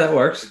works. Yeah, that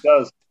works. It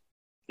does.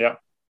 Yeah.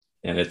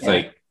 And it's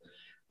like,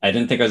 I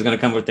didn't think I was going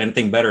to come up with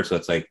anything better. So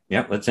it's like,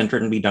 let's enter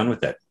it and be done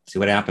with it. See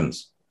what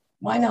happens.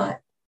 Why not?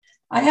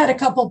 I had a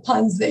couple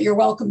puns that you're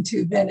welcome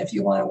to, Ben, if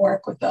you want to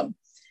work with them.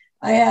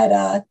 I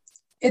had,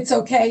 it's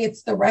okay,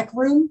 it's the rec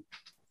room.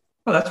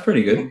 Oh, that's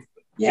pretty good.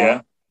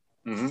 Yeah.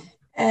 Mm-hmm.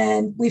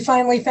 And we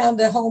finally found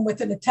a home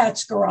with an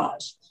attached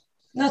garage.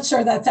 Not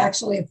sure that's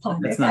actually a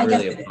pun. It's not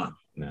really a pun.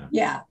 No.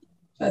 Yeah.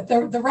 But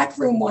the rec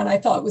room one I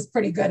thought was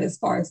pretty good as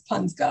far as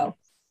puns go.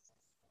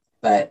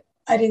 But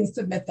I didn't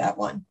submit that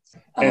one.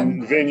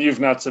 And Vin, you've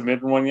not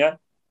submitted one yet?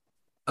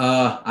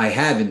 I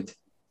haven't.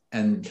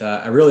 And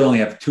I really only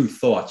have two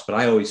thoughts, but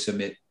I always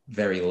submit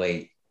very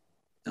late.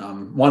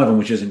 One of them,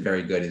 which isn't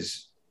very good,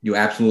 is you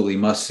absolutely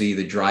must see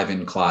the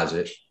drive-in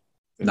closet.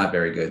 Not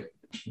very good.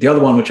 The other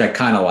one, which I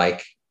kind of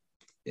like,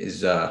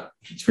 is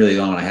it's really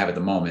the only one I have at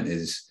the moment,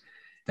 is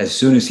as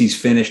soon as he's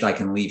finished, I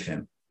can leave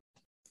him.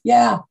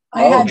 Yeah,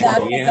 I had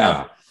that.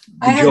 Yeah.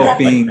 I had joke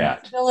being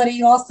that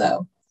possibility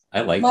also.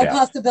 I like my that.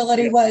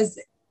 possibility was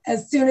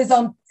as soon as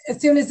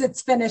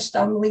it's finished,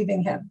 I'm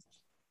leaving him.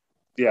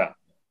 Yeah.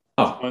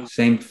 Oh,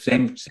 same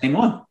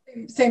one.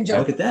 Same joke.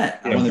 Look at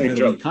that. Yeah, I wanted same to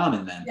joke. be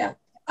common then. Yeah.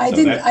 I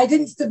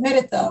didn't submit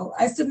it though.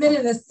 I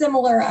submitted a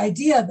similar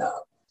idea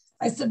though.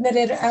 I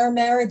submitted our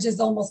marriage is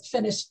almost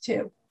finished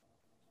too.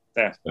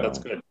 Yeah, that's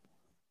good.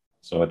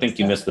 So I think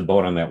you missed the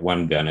boat on that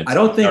one, Ben. I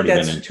don't think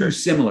that's too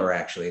similar,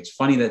 actually. It's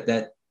funny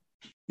that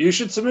you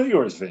should submit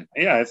yours, Vin.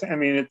 Yeah, I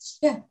mean, it's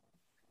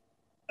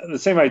the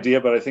same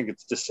idea, but I think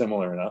it's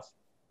dissimilar enough.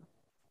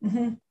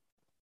 Mm-hmm.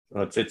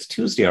 Well, it's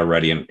Tuesday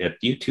already, and if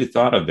you two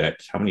thought of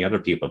it, how many other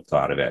people have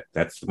thought of it?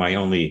 That's my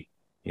only,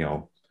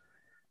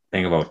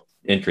 thing about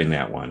entering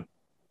that one.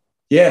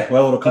 Yeah,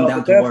 well, it'll come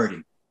down to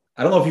wording.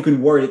 I don't know if you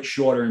can word it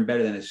shorter and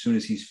better than as soon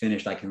as he's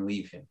finished, I can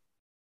leave him.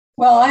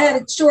 Well, I had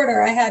it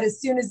shorter. I had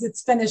as soon as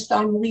it's finished,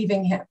 I'm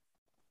leaving him.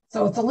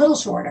 So it's a little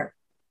shorter,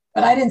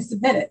 but I didn't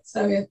submit it.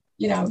 So,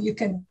 you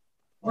can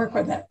work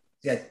with it.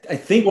 Yeah, I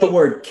think the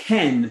word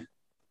can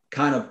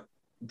kind of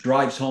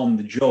drives home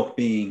the joke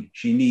being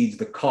she needs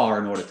the car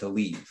in order to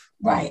leave.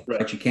 Right.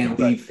 But she can't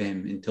leave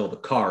him until the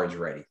car is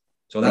ready.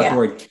 So that's the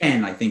word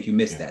can. I think you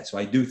missed that. So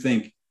I do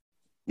think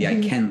the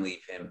I can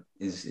leave him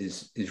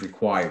is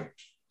required.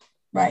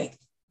 Right.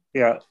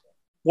 Yeah.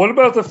 What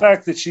about the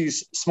fact that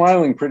she's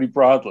smiling pretty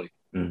broadly?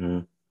 Mm-hmm.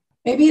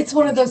 Maybe it's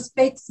one of those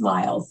fake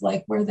smiles,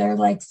 like where they're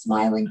like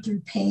smiling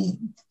through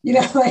pain, you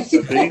know? Like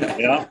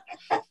yeah.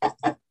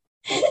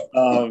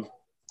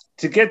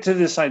 To get to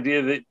this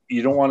idea that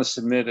you don't want to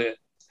submit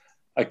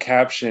a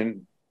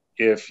caption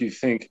if you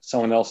think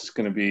someone else is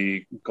going to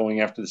be going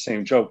after the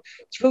same joke,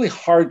 it's really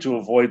hard to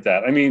avoid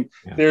that. I mean,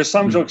 there are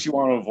some jokes you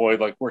want to avoid,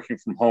 like working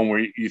from home,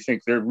 where you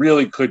think there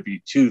really could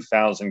be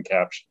 2,000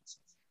 captions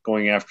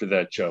going after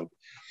that joke.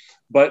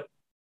 But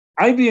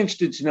I'd be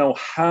interested to know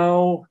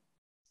how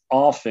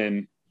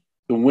often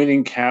the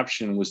winning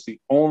caption was the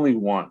only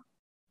one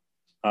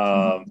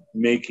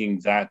making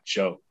that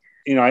joke.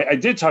 You know, I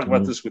did talk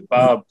about this with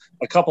Bob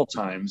a couple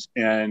times,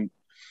 and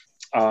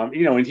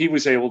you know, and he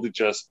was able to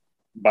just,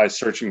 by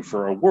searching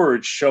for a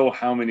word, show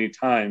how many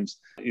times,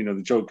 you know,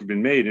 the joke had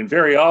been made. And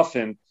very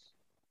often,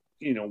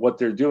 you know, what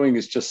they're doing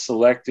is just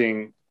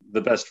selecting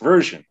the best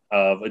version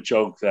of a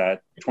joke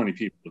that 20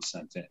 people have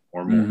sent in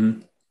or more. Mm-hmm.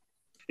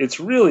 It's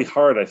really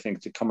hard, I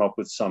think, to come up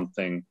with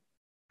something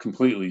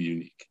completely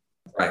unique.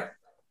 Right.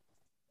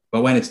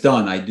 But when it's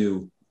done,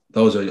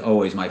 those are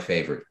always my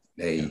favorite.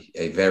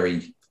 A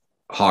very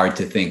hard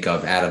to think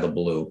of out of the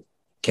blue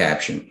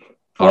caption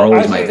are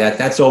always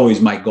that's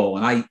always my goal.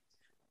 And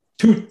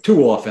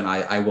too often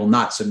I will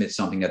not submit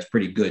something that's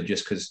pretty good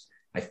just because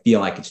I feel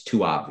like it's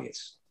too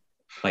obvious.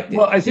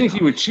 I think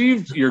you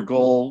achieved your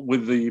goal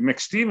with the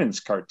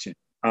McStevens cartoon.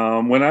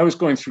 When I was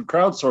going through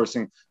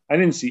crowdsourcing, I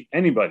didn't see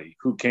anybody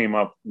who came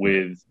up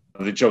with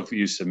the joke that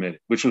you submitted,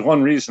 which was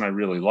one reason I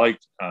really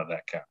liked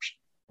that caption.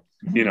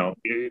 Mm-hmm. You know,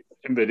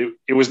 but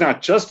it was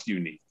not just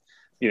unique.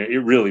 You know,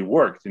 it really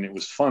worked and it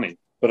was funny,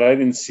 but I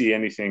didn't see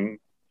anything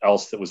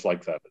else that was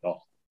like that at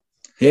all.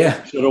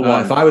 Yeah.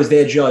 If I was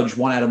their judge,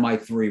 1 out of my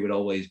 3 would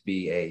always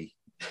be a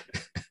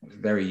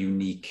very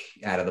unique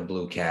out of the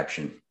blue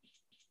caption.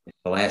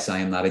 Alas, I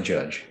am not a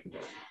judge.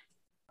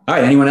 All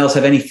right. Anyone else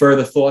have any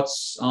further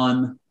thoughts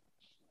on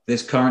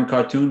this current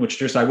cartoon, which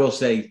just, I will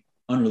say,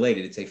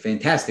 unrelated. It's a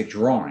fantastic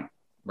drawing,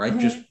 right? Mm-hmm.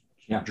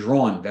 Just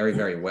drawn very,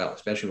 very well,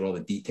 especially with all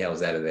the details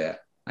that are there.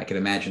 I can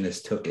imagine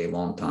this took a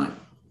long time.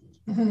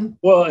 Mm-hmm.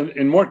 Well,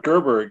 and Mort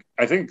Gerberg,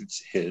 I think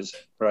it's his,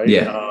 right?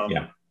 Yeah.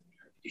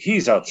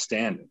 He's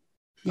outstanding.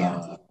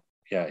 Yeah.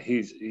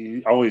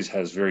 He always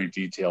has very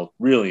detailed,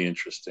 really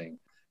interesting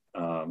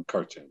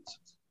cartoons.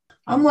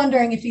 I'm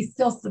wondering if he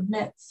still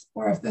submits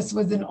or if this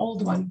was an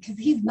old one, because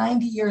he's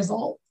 90 years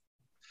old.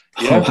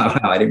 Yeah. Oh,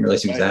 wow. I didn't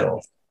realize he was that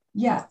old.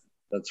 Yeah.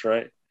 That's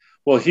right.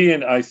 Well, he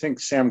and I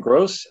think Sam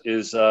Gross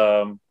is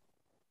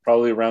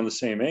probably around the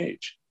same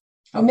age.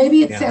 Oh,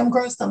 maybe it's Sam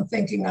Gross I'm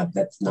thinking of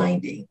that's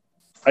 90.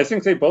 I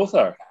think they both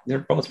are. They're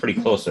both pretty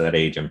close to that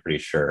age, I'm pretty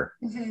sure.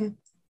 Mm-hmm.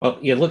 Well,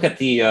 you look at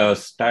the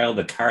style of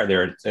the car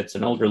there. It's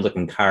an older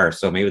looking car,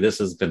 so maybe this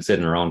has been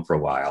sitting around for a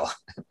while.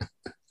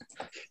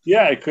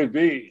 Yeah, it could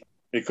be.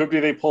 It could be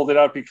they pulled it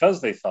out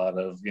because they thought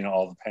of, you know,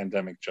 all the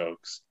pandemic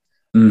jokes.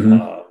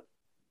 Mm-hmm.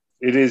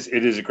 It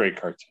is a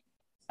great cartoon.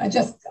 I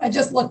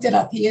just looked it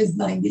up. He is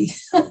 90.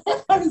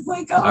 I was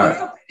like, oh, I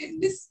hope I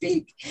didn't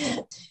misspeak.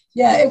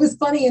 Yeah, it was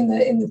funny in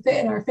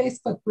our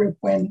Facebook group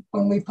when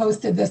we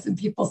posted this and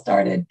people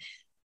started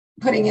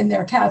putting in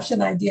their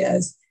caption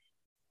ideas.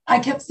 I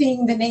kept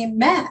seeing the name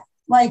Matt.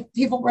 Like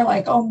people were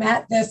like, oh,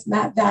 Matt this,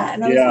 Matt that.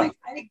 And I was like,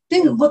 I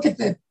didn't look at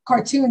the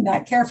cartoon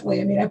that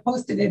carefully. I mean, I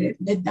posted it at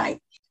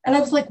midnight. And I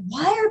was like,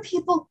 why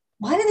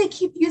do they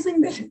keep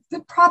using the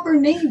proper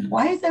name?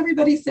 Why is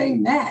everybody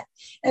saying Matt?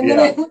 And then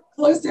I looked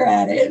closer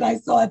at it and I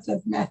saw it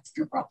says Matt's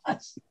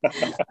Garage.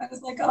 I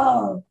was like,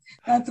 oh,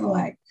 that's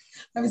why.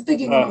 I was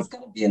thinking it was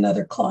going to be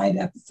another Clyde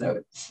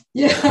episode.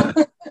 Yeah.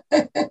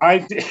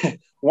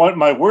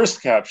 My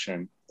worst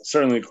caption,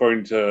 certainly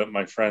according to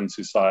my friends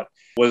who saw it,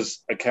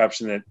 was a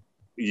caption that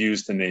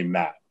used the name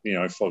Matt. You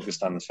know, I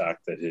focused on the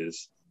fact that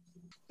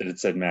it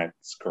said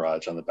Matt's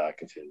Garage on the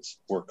back of his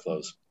work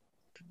clothes.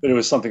 But it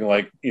was something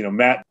like, you know,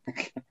 Matt,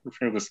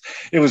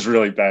 it was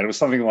really bad. It was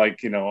something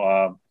like, you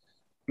know,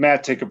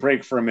 Matt, take a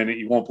break for a minute.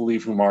 You won't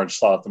believe who Marge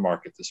saw at the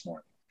market this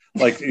morning.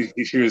 Like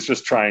she was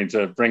just trying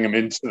to bring him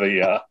into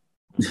the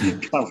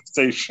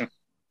conversation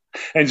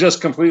and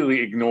just completely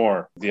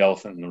ignore the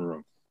elephant in the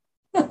room.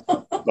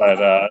 But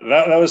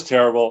that was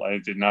terrible. I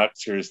did not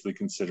seriously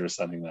consider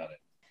sending that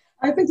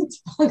in. I think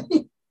it's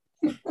funny.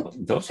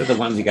 Those are the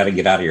ones you got to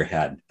get out of your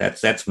head.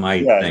 That's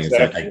my thing.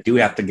 Exactly. I do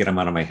have to get them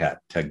out of my head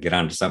to get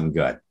onto something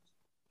good.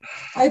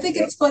 I think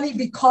it's funny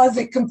because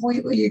it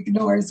completely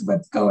ignores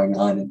what's going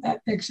on in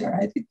that picture.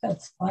 I think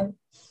that's fun.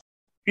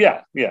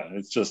 Yeah.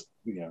 It's just,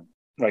 you know,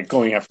 like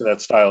going after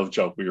that style of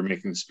joke where you're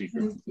making the speaker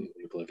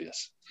completely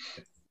oblivious.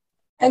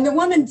 And the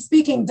woman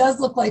speaking does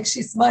look like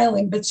she's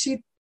smiling, but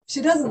she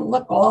doesn't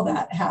look all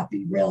that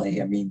happy, really.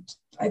 I mean,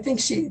 I think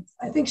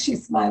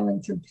she's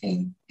smiling through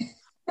pain.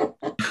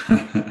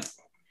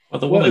 Well,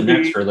 the woman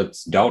next to her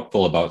looks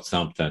doubtful about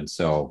something.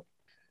 So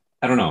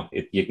I don't know.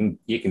 If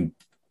you can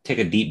take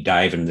a deep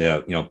dive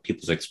into, you know,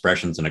 people's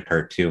expressions in a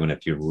cartoon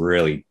if you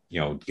really, you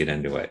know, get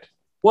into it.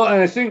 Well,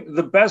 and I think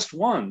the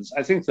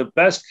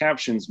best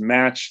captions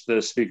match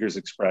the speaker's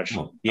expression.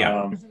 Oh,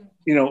 yeah.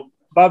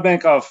 Bob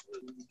Benkoff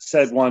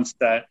said once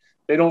that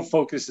they don't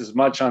focus as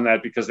much on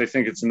that because they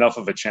think it's enough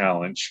of a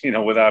challenge,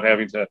 without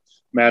having to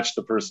match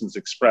the person's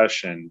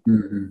expression.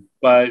 Mm-hmm.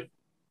 But,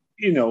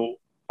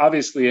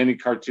 obviously any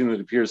cartoon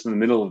that appears in the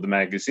middle of the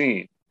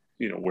magazine,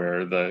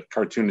 where the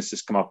cartoonist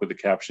has come up with a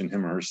caption,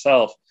 him or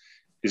herself,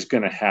 is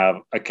going to have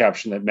a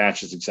caption that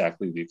matches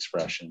exactly the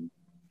expression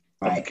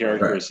of the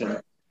characters. Right.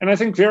 And I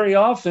think very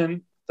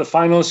often the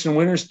finalists and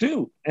winners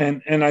do.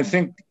 And I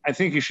think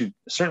you should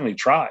certainly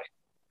try.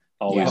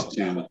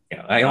 Yeah,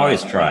 I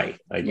always try.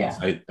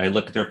 I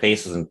look at their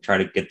faces and try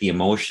to get the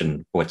emotion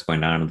of what's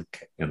going on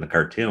in the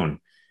cartoon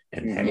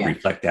and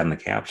reflect that in the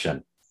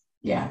caption.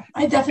 Yeah,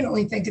 I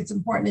definitely think it's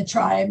important to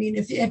try. I mean,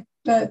 if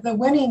the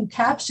winning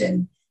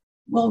caption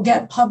will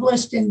get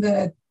published in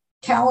the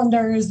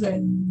calendars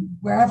and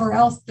wherever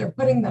else they're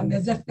putting them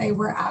as if they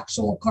were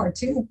actual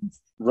cartoons.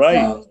 Right.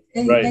 So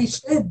they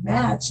should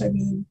match. I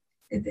mean,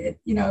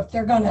 if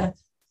they're going to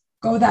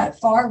go that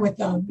far with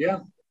them,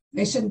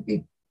 they shouldn't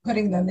be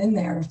putting them in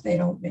there if they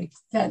don't make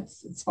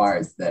sense as far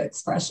as the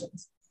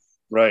expressions.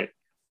 Right.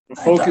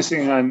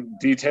 Focusing on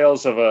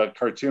details of a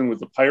cartoon with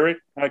the pirate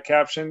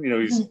caption,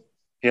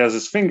 he has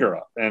his finger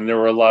up, and there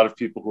were a lot of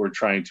people who were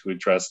trying to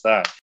address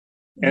that.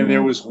 And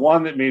there was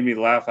one that made me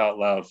laugh out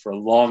loud for a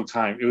long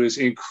time. It was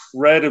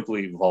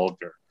incredibly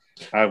vulgar.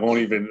 I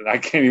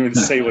can't even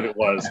say what it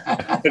was,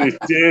 but it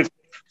did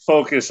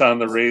focus on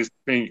the raised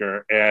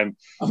finger, and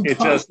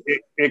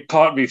it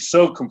caught me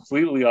so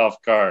completely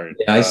off guard.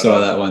 Yeah, I saw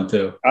that one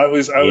too. I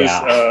was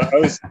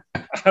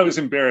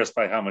embarrassed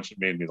by how much it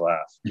made me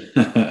laugh.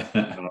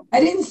 I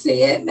didn't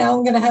see it. Now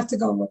I'm going to have to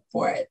go look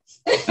for it.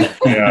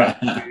 Yeah,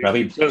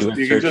 you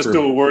can just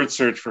do a word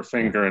search for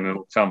finger, and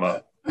it'll come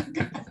up.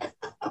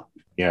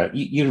 Yeah,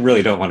 you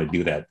really don't want to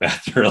do that,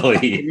 Beth,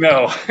 really.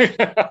 No.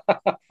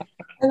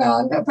 I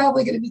know, I'm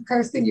probably going to be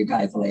cursing you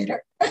guys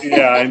later.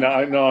 Yeah, I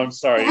know. I'm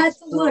sorry. I had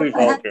to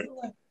look.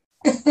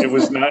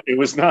 It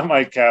was not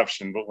my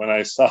caption, but when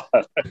I saw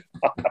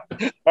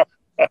it,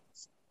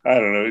 I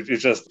don't know. It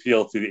just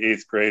appealed to the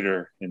 8th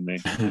grader in me.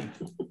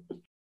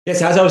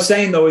 Yes, as I was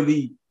saying though,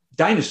 the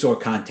dinosaur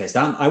contest,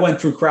 I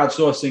went through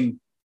crowdsourcing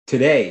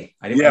today.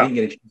 I didn't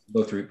get a chance to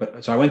go through it,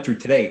 but so I went through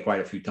today quite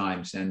a few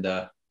times, and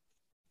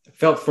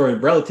felt for a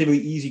relatively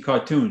easy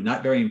cartoon,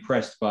 not very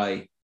impressed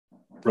by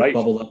what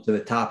bubbled up to the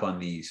top on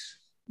these.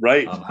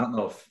 Right. I don't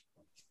know if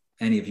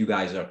any of you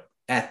guys are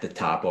at the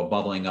top or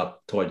bubbling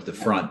up towards the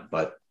front,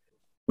 but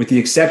with the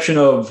exception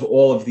of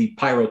all of the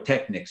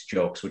pyrotechnics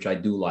jokes, which I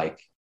do like,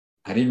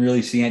 I didn't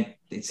really see any.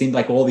 It seemed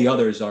like all the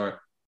others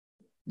are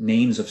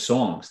names of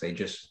songs. They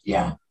just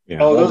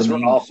Oh, those were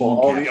awful.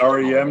 All the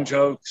REM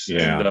jokes.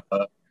 Yeah,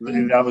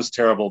 and, that was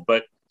terrible.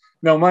 But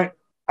no,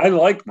 I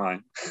like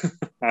mine.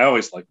 I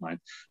always like mine,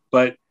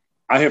 but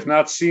I have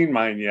not seen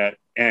mine yet,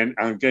 and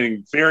I'm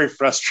getting very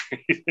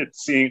frustrated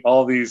seeing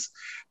all these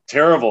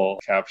terrible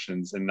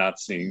captions and not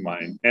seeing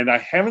mine. And I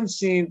haven't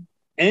seen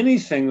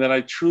anything that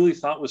I truly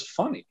thought was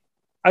funny.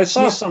 I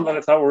saw some that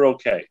I thought were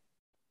okay,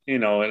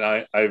 and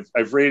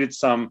I've rated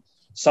some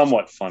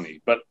somewhat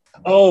funny, but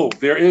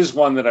there is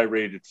one that I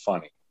rated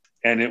funny.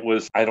 And it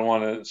was, I don't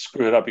want to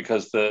screw it up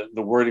because the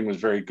wording was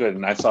very good.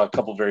 And I saw a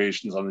couple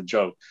variations on the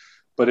joke,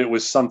 but it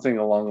was something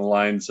along the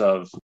lines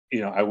of,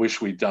 I wish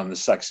we'd done the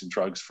sex and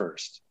drugs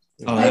first.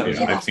 Oh,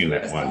 I've seen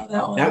that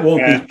one. That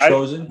won't be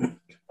chosen.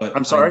 But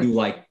I'm sorry?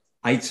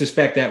 I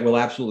suspect that will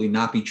absolutely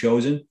not be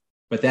chosen,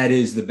 but that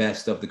is the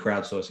best of the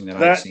crowdsourcing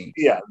that I've seen.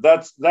 Yeah,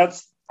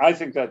 I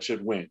think that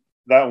should win.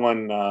 That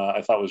one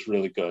I thought was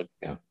really good.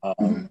 Yeah.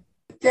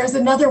 There's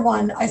another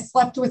one, I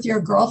slept with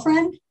your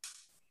girlfriend,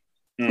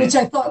 which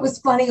I thought was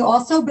funny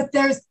also, but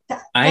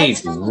I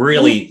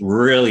really,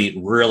 really,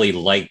 really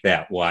like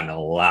that one a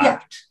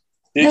lot.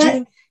 Yeah. Did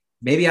you?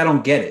 Maybe I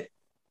don't get it.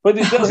 But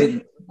it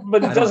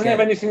doesn't have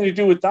anything to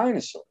do with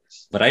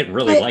dinosaurs. But I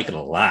really like it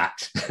a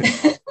lot.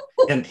 Is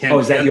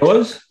that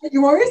yours?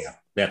 Yours? Yeah,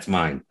 that's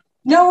mine.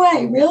 No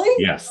way,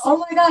 really? Yes. Oh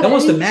my God. That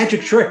was the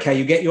magic trick, how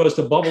you get yours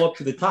to bubble up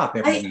to the top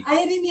every week.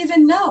 I didn't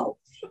even know.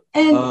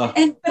 But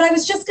I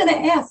was just going to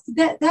ask,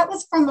 that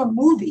was from a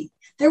movie.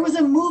 There was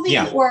a movie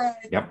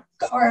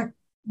or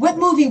what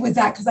movie was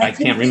that? Because I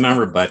can't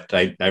remember, but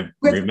I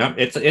remember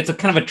it's a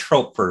kind of a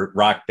trope for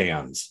rock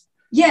bands.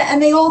 Yeah,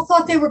 and they all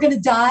thought they were going to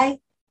die,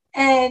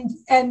 and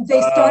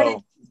they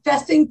started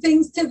confessing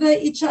things to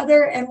each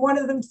other, and one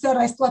of them said,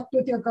 "I slept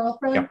with your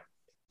girlfriend." Yep.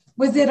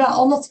 Was it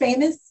Almost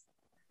Famous?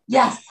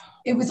 Yes,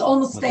 it was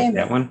Almost Famous.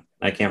 That one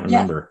I can't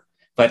remember,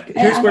 but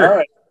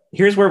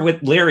here's where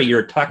with Larry,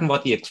 you're talking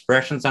about the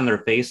expressions on their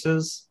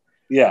faces.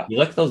 Yeah. You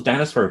look at those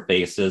dinosaur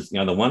faces,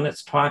 the one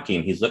that's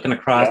talking, he's looking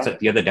across at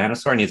the other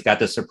dinosaur and he's got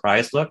this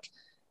surprised look.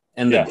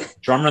 And the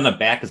drummer in the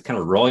back is kind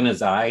of rolling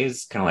his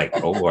eyes, kind of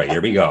like, oh boy,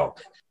 here we go.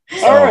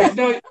 So, all right.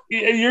 No,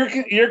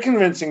 you're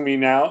convincing me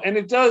now. And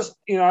it does,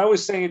 I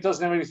was saying it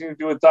doesn't have anything to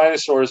do with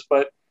dinosaurs,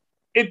 but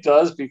it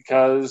does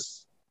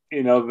because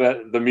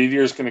that the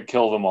meteor is going to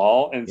kill them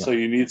all, and so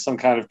you need some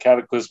kind of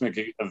cataclysmic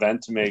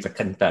event to make it's a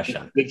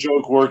confession. the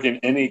joke work in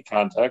any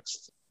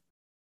context.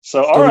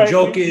 So the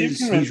joke is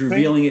he's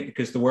revealing it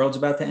because the world's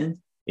about to end.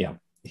 Yeah,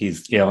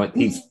 he's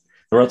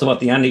the world's about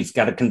the end. He's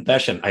got a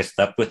confession. I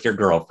slept with your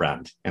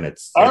girlfriend, and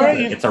it's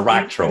a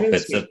rock trope.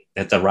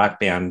 It's a rock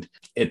band.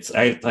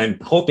 I'm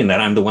hoping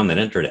that I'm the one that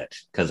entered it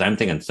because I'm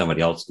thinking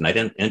somebody else, and I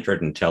didn't enter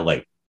it until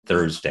like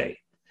Thursday.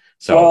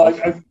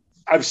 So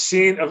I've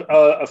seen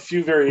a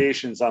few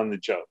variations on the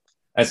joke.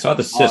 I saw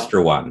the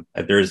sister one.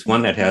 There's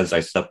one that has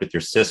I slept with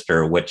your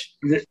sister, which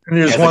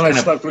there's one I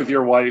slept with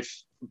your wife,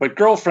 but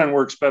girlfriend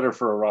works better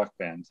for a rock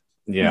band.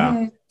 Yeah.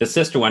 Mm-hmm. The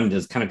sister one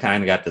is kind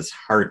of got this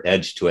hard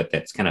edge to it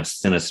that's kind of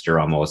sinister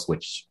almost,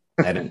 which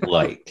I didn't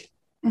like.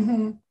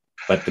 Mm-hmm.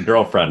 But the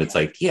girlfriend, it's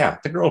like,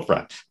 the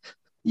girlfriend.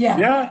 Yeah.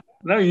 Yeah.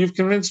 No, you've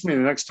convinced me.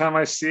 The next time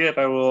I see it,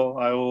 I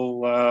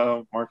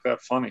will mark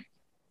that funny.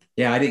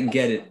 Yeah, I didn't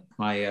get it.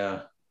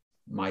 My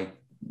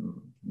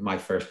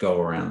first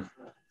go around.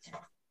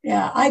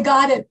 Yeah, I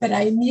got it, but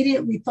I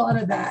immediately thought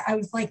of that. I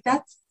was like,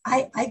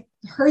 I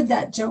heard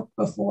that joke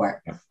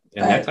before. Yeah.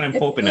 And that's what I'm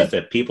hoping is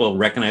that people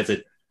recognize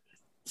it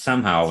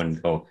somehow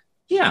and go,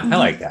 I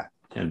like that.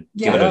 And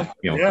give it a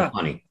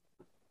funny.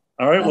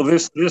 All right. Well,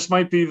 this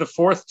might be the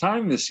fourth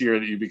time this year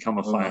that you become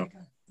a finalist.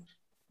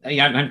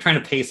 Yeah, I'm trying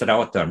to pace it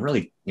out though. I'm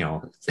really,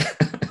 that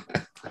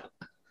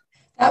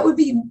would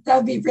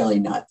be really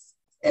nuts.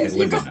 It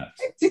would be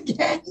nuts.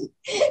 Again,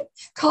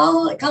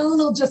 Colin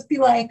will just be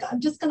like,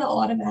 I'm just going to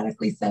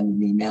automatically send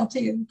an email to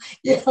you.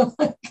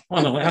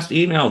 Well, the last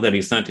email that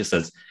he sent, he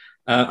says,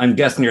 I'm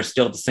guessing you're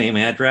still at the same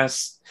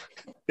address.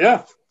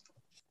 Yeah.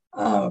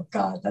 Oh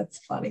God, that's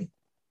funny.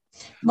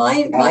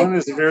 Colin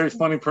is a very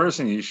funny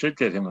person. You should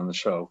get him on the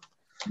show.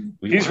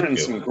 He's written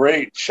some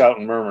great Shout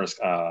and Murmurs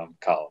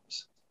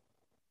columns.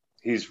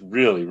 He's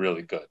really,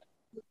 really good.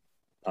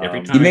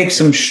 He makes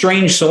some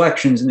strange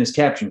selections in his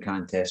caption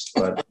contest,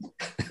 but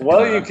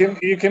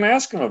you can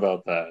ask him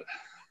about that.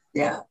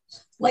 Yeah,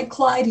 like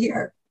Clyde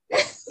here.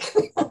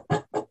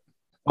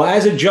 Well,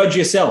 as a judge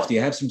yourself, do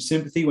you have some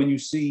sympathy when you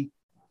see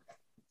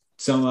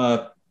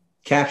some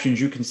captions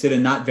you consider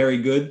not very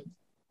good?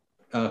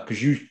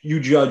 Because you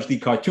judge the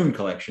cartoon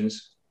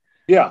collections.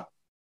 Yeah.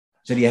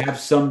 So do you have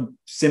some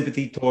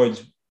sympathy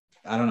towards,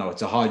 I don't know,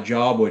 it's a hard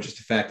job or just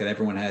the fact that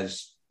everyone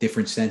has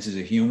different senses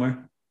of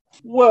humor?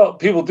 Well,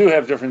 people do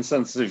have different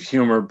senses of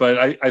humor,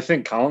 but I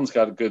think Colin's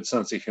got a good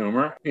sense of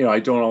humor.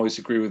 I don't always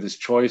agree with his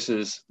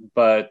choices,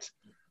 but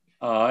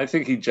I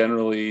think he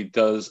generally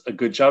does a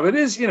good job. It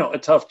is, a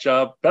tough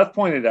job. Beth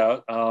pointed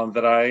out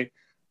that I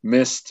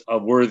missed a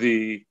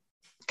worthy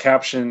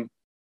caption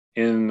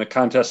in the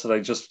contest that I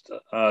just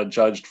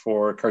judged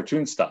for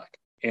Cartoon Stock.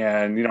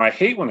 And, I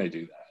hate when I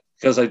do that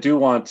because I do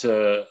want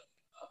to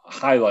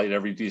highlight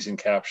every decent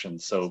caption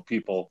so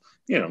people,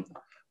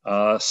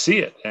 see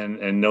it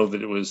and know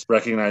that it was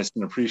recognized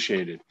and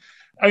appreciated.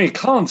 I mean,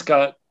 Colin's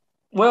got,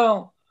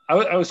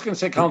 I was going to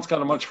say Colin's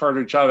got a much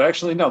harder job.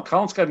 Actually, no,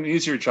 Colin's got an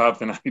easier job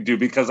than I do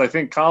because I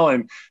think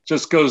Colin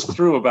just goes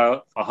through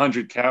about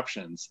 100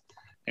 captions.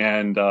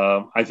 And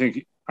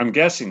I'm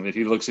guessing that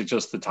he looks at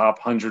just the top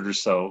 100 or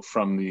so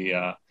from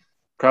the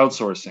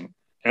crowdsourcing.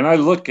 And I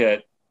look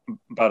at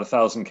about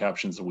 1,000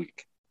 captions a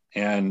week.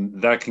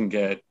 And that can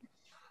get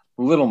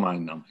a little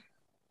mind-numbing.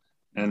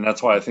 And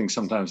that's why I think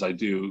sometimes I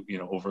do,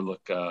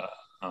 overlook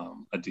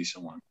a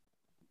decent one.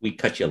 We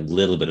cut you a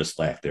little bit of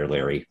slack there,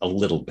 Larry, a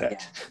little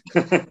bit.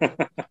 Yeah.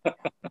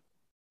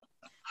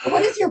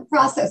 What is your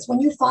process when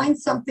you find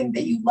something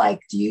that you like?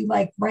 Do you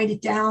write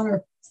it down,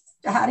 or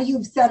how do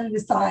you set it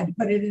aside,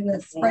 put it in a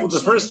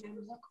spreadsheet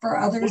and look for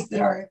others that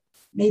are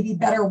maybe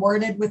better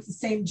worded with the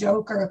same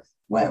joke, or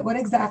what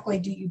exactly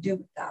do you do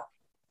with that?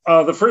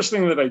 The first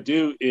thing that I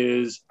do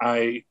is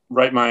I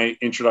write my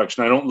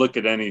introduction. I don't look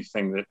at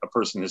anything that a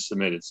person has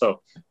submitted.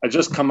 So I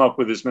just come up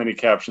with as many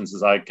captions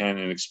as I can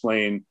and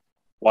explain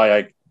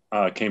why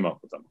I came up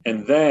with them.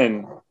 And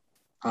then,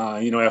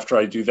 after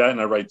I do that and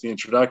I write the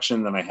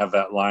introduction, then I have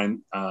that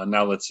line,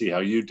 now let's see how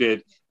you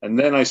did. And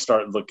then I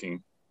start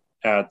looking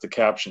at the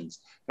captions.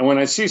 And when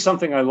I see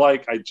something I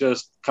like, I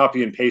just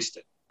copy and paste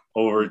it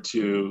over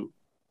to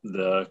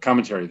the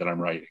commentary that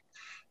I'm writing.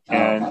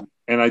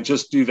 And I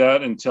just do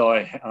that until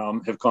I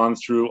have gone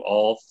through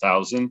all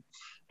 1,000.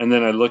 And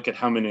then I look at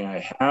how many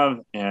I have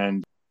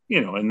and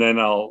then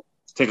I'll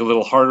take a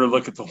little harder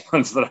look at the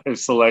ones that I've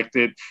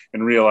selected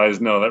and realize,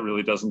 no, that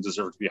really doesn't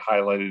deserve to be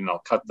highlighted, and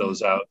I'll cut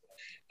those out.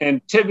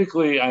 And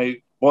typically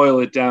I boil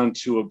it down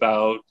to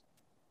about,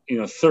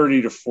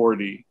 30 to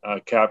 40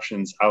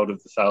 captions out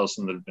of the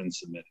 1,000 that have been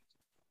submitted.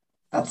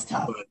 That's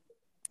tough. But,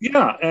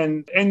 yeah.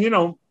 And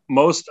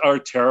most are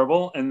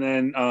terrible. And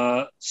then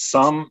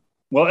some,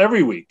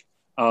 every week,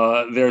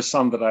 there's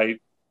some that I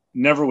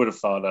never would have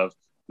thought of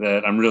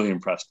that I'm really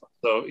impressed by.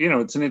 So,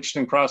 it's an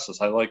interesting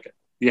process. I like it.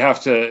 You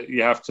have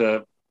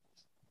to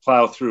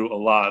plow through a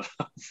lot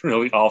of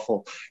really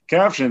awful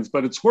captions,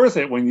 but it's worth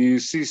it when you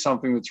see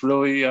something that's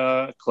really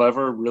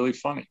clever, really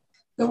funny.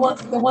 The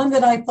one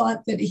that I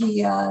thought that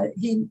he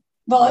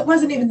Well, it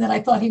wasn't even that I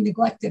thought he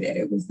neglected it.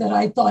 It was that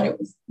I thought it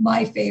was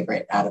my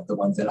favorite out of the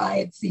ones that I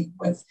had seen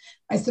was,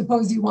 I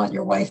suppose you want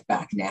your wife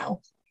back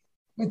now,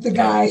 with the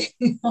guy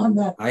on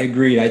the. I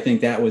agreed. I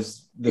think that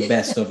was the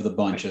best of the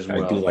bunch as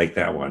well. I do like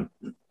that one.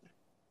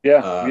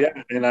 Yeah.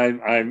 And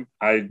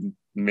I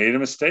made a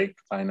mistake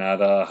by not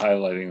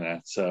highlighting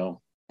that.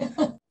 So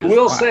I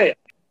will say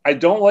I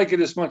don't like it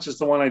as much as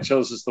the one I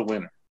chose as the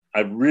winner.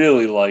 I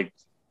really liked.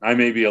 I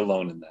may be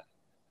alone in that,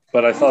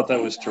 but I thought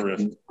that was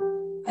terrific.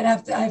 I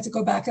have to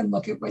go back and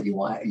look at what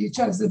you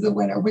chose as the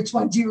winner. Which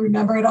one? Do you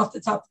remember it off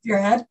the top of your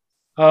head?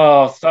 Oh,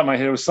 off the top of my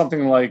head, it was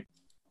something like,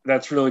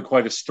 that's really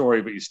quite a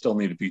story, but you still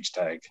need a beach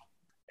tag.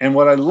 And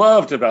what I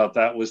loved about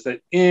that was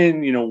that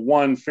in,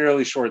 one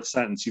fairly short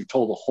sentence, you've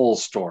told a whole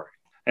story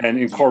and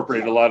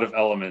incorporated a lot of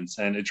elements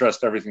and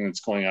addressed everything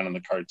that's going on in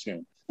the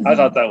cartoon. Mm-hmm. I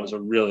thought that was a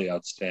really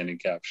outstanding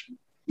caption.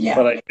 Yeah.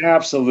 But I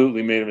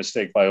absolutely made a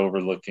mistake by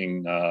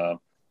overlooking,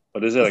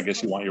 what is it? I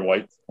guess you want your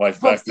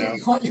wife back now?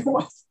 You want your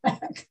wife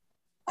back.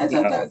 I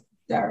thought that was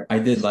hysterical. I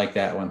did like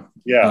that one.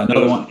 Yeah,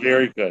 another one.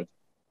 Very good.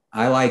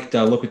 I liked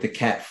Look What the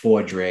Cat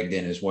 4 dragged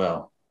in as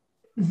well.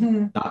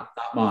 Mm-hmm. Not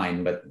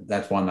mine, but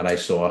that's one that I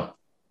saw.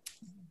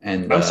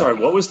 And I'm sorry,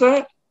 what was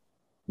that?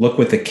 Look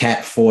What the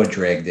Cat 4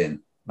 dragged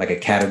in, like a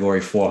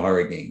Category 4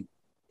 horror game.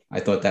 I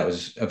thought that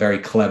was a very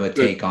clever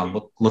take on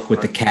Look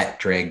What the Cat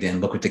dragged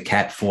in. Look What the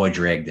Cat 4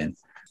 dragged in.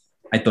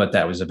 I thought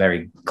that was a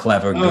very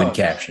clever, good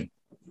caption.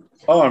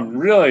 Oh, I'm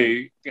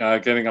really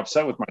getting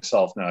upset with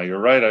myself now. You're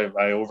right.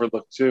 I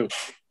overlooked too.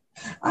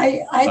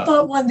 I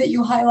thought one that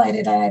you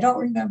highlighted, and I don't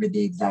remember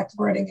the exact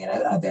wording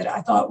of it,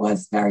 I thought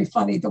was very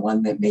funny. The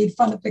one that made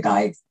fun of the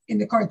guy in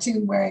the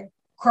cartoon wearing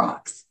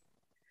Crocs.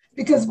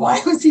 Because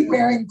why was he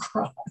wearing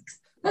Crocs?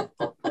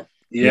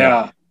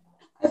 Yeah.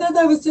 I thought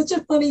that was such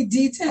a funny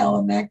detail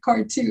in that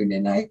cartoon.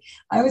 And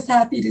I was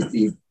happy to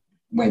see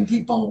when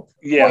people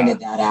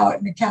pointed that out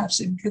in the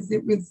caption, because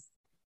it was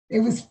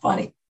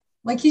funny.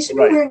 Like, he should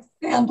be wearing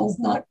sandals,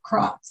 not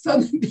Crocs on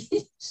the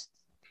beach.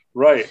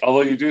 Right.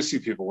 Although you do see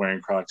people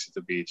wearing Crocs at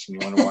the beach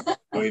and you wonder why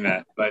they're doing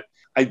that. But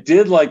I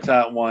did like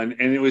that one.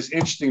 And it was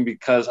interesting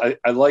because I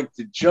liked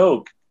the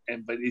joke,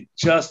 but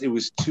it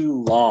was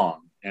too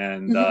long.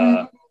 And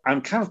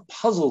I'm kind of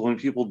puzzled when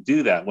people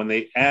do that, when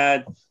they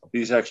add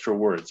these extra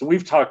words. And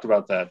we've talked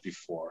about that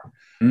before,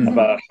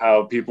 about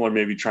how people are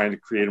maybe trying to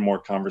create a more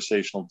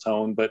conversational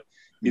tone, but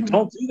you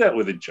don't do that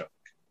with a joke.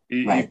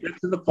 You get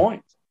to the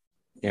point.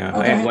 Yeah,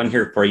 okay. I have one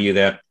here for you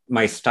that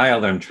my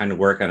style that I'm trying to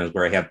work on is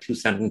where I have two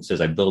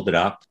sentences, I build it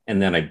up,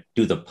 and then I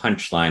do the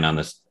punchline on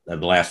the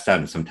last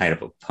sentence, some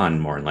type of pun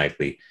more than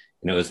likely.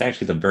 And it was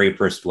actually the very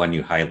first one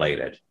you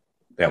highlighted.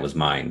 That was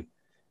mine.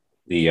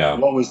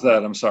 What was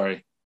that? I'm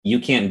sorry. You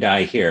can't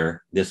die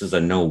here. This is a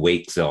no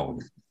wake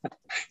zone.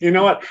 You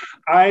know what?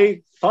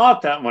 I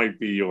thought that might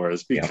be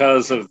yours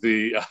because of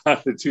the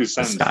two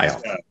sentences.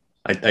 Style. Yeah.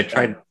 I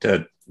tried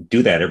to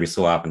do that every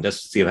so often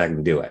just to see if I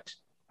can do it.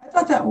 I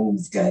thought that one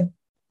was good.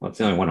 Well, it's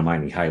the only one of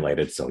mine he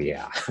highlighted, so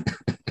yeah.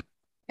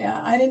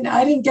 Yeah, I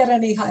didn't get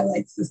any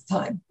highlights this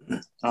time.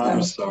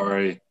 I'm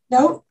sorry.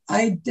 No,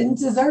 I didn't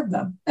deserve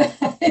them.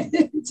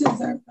 I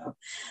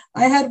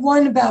had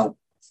one about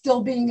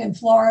still being in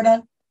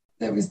Florida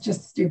that was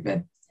just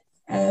stupid.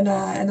 And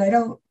I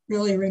don't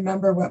really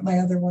remember what my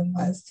other one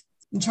was.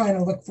 I'm trying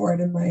to look for it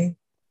in my...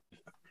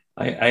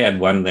 I had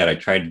one that I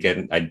tried to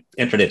get, I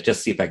entered it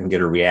just to see if I can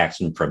get a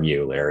reaction from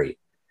you, Larry.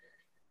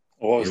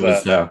 What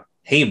was that?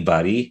 Hey,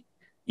 buddy.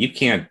 You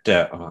can't,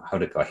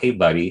 how'd it go? Hey,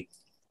 buddy.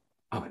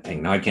 Oh,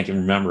 dang, now I can't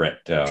even remember it.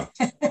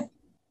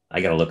 I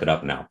got to look it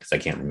up now because I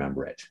can't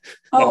remember it.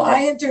 Oh,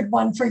 I entered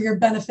one for your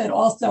benefit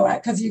also,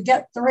 because you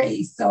get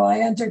 3. So I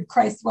entered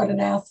Christ, what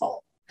an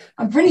asshole.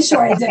 I'm pretty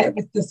sure I did it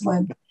with this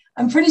one.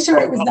 I'm pretty sure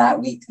it was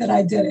that week that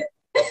I did it.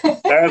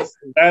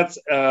 That's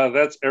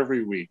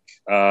every week.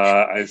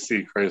 I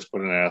see Christ,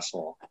 what an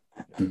asshole.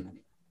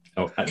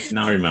 Oh,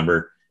 now I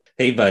remember.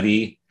 Hey,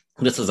 buddy,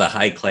 this is a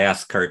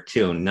high-class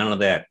cartoon. None of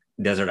that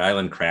desert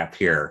island crap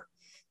here.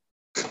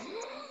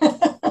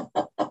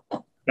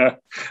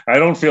 I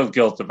don't feel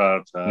guilt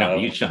about no,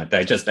 you shouldn't.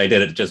 I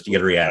did it just to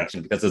get a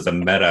reaction because it's a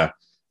meta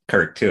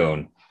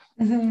cartoon,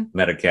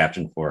 meta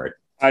caption for it.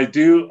 I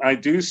do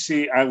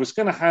see. I was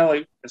going to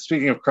highlight.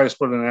 Speaking of Christ,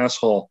 what an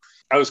asshole!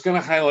 I was going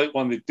to highlight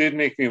one that did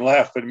make me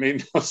laugh, but it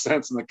made no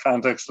sense in the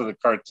context of the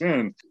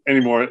cartoon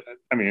anymore.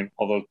 I mean,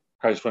 although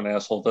Christ, what an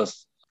asshole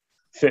does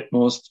fit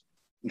most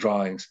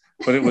drawings,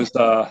 but it was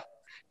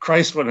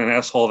Christ, what an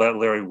asshole that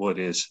Larry Wood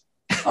is.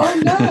 Oh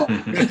no!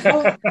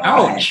 Oh,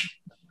 ouch!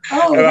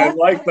 Oh, and I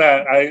like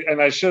that.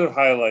 I should have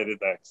highlighted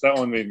that because that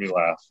one made me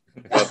laugh.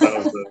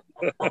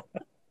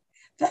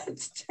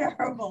 That's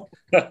terrible.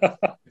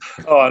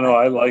 Oh no,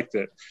 I liked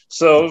it.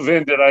 So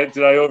Vin, did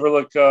I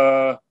overlook?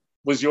 Was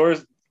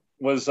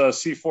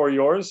C4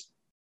 yours?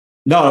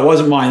 No, it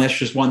wasn't mine. That's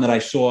just one that I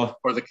saw.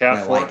 Or the cat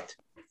I liked.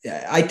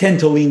 I tend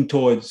to lean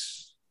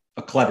towards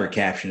a clever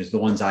caption. Is the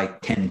ones I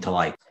tend to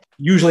like.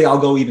 Usually, I'll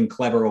go even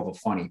clever over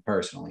funny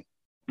personally.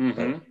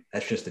 But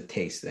that's just a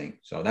taste thing.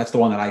 So that's the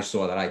one that I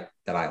saw that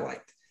I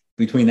liked.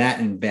 Between that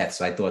and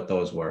Beth's, I thought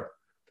those were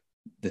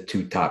the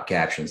two top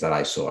captions that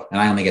I saw, and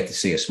I only get to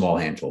see a small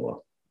handful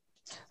though.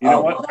 You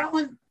know well, what? that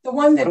one, the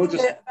one that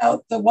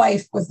about the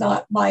wife was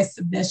not my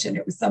submission.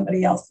 It was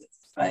somebody else's.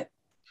 But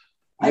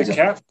the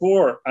Cat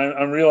 4,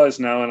 I'm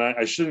realizing now, and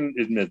I shouldn't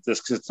admit this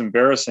because it's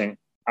embarrassing.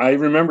 I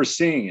remember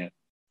seeing it,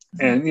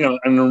 and and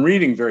I'm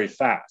reading very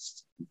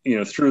fast,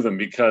 through them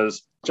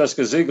because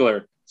Jessica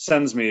Ziegler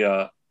sends me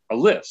a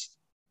list,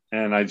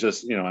 and I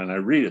just, and I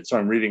read it. So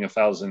I'm reading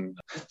 1,000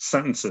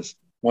 sentences,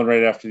 one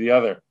right after the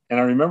other. And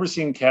I remember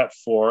seeing Cat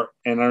 4,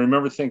 and I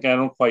remember thinking I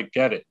don't quite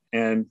get it,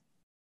 and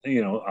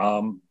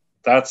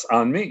that's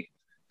on me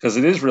because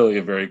it is really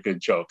a very good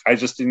joke. I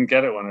just didn't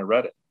get it when I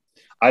read it.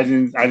 I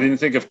didn't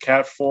think of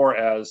Cat 4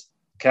 as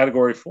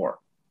category 4.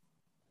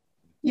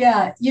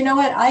 Yeah, you know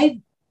what? I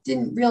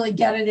didn't really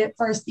get it at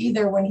first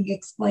either when he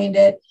explained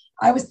it.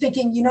 I was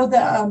thinking,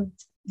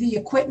 the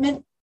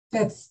equipment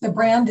that's the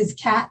brand is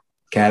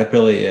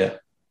Caterpillar, yeah.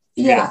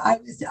 Yeah,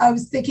 I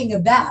was thinking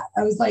of that.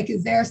 I was like,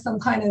 is there some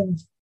kind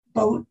of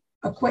boat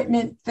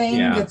equipment thing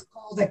that's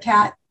called a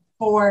Cat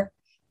 4?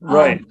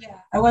 Right.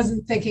 I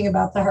wasn't thinking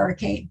about the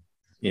hurricane.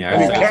 Yeah, I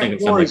was thinking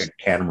something like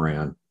a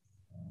catamaran.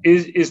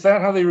 Is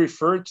that how they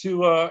refer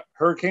to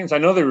hurricanes? I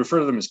know they refer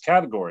to them as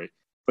category,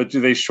 but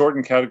do they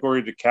shorten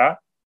category to cat?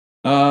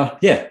 Yeah.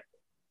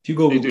 If you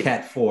Google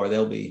Cat 4,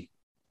 they'll be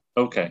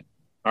okay.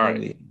 All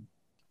right.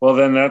 Well,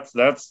 then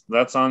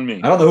that's on me.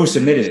 I don't know who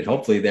submitted it.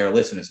 Hopefully, they're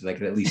listeners, so they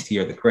could at least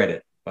hear the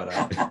credit. But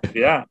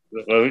yeah,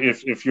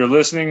 if you're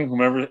listening,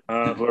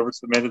 whoever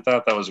submitted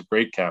that was a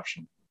great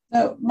caption.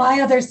 So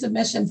my other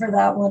submission for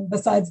that one,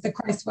 besides the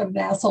Christ what an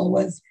asshole,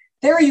 was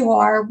there you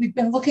are. We've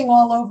been looking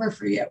all over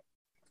for you.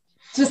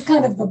 Just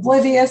kind of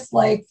oblivious,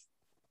 like,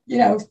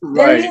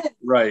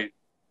 right.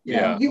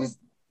 Yeah. He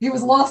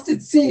was lost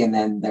at sea, and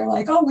then they're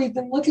like, "Oh, we've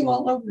been looking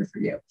all over for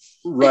you."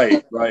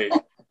 Right.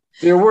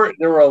 There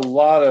were a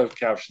lot of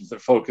captions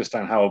that focused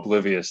on how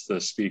oblivious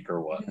the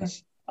speaker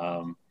was,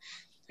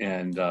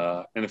 and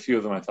a few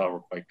of them I thought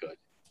were quite good.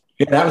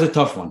 Yeah, that was a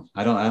tough one.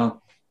 I don't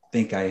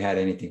think I had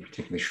anything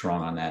particularly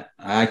strong on that.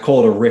 I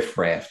called a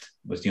riffraff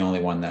was the only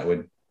one that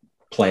would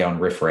play on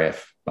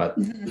riffraff, but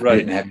I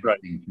didn't have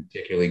anything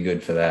particularly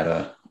good for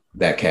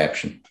that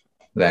caption,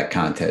 that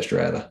contest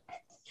rather.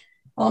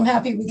 Well, I'm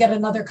happy we get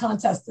another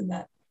contest in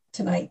that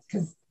tonight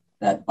because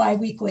that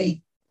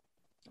bi-weekly.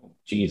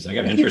 Geez, I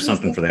got to enter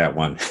something for that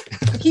one.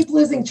 I keep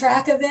losing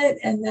track of it,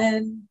 and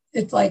then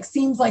it's like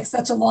seems like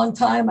such a long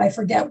time. I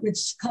forget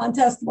which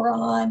contest we're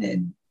on,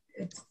 and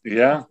it's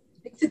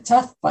it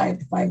tough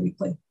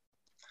bi-weekly.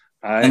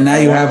 And now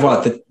you have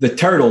the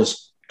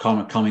turtles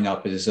coming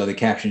up is the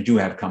captions you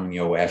have coming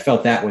your way. I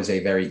felt that was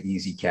a very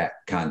easy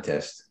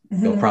contest.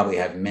 They'll probably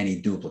have many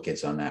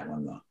duplicates on that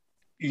one though.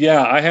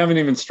 Yeah, I haven't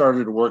even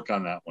started to work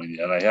on that one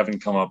yet. I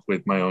haven't come up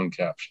with my own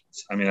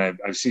captions. I mean,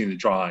 I've seen the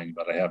drawing,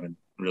 but I haven't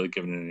really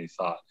given it any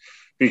thought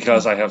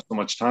because I have so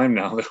much time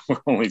now that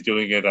we're only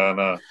doing it on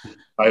a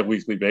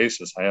bi-weekly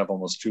basis. I have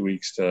almost 2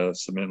 weeks to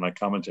submit my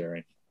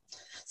commentary.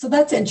 So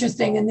that's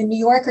interesting. And the New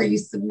Yorker, you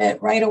submit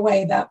right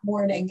away that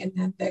morning, and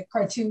then the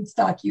cartoon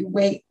stock, you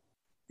wait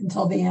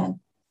until the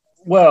end.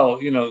 Well,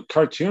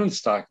 cartoon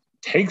stock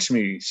takes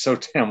me so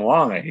damn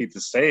long. I hate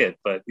to say it,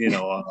 but,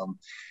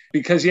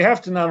 because you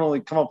have to not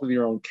only come up with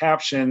your own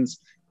captions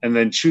and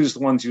then choose the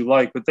ones you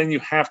like, but then you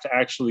have to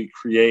actually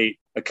create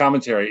a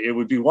commentary. It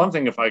would be one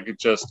thing if I could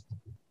just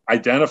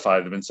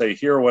identify them and say,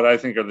 here are what I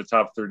think are the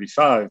top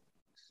 35.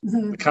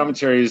 The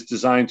commentary is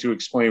designed to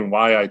explain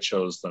why I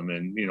chose them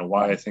and,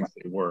 why I think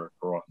they work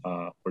or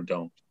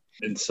don't.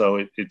 And so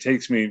it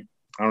takes me,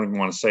 I don't even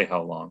want to say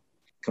how long,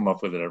 come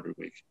up with it every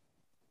week.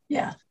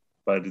 Yeah.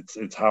 But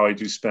it's how I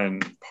do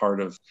spend part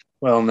of,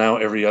 now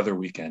every other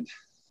weekend.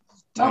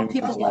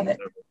 People love it.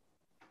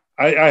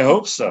 I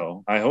hope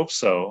so.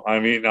 I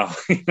mean,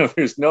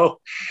 there's no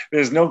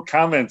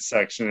comment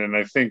section, and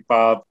I think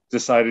Bob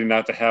decided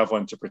not to have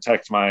one to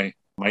protect my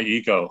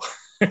ego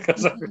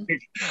because I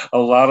think a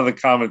lot of the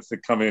comments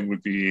that come in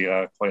would be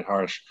quite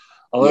harsh.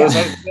 Although, as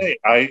I say,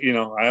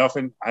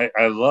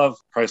 I love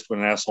Christ what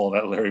an asshole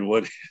that Larry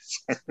Wood is.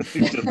 I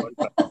really did like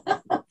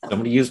that.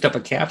 Somebody used up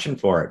a caption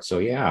for it, so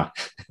yeah.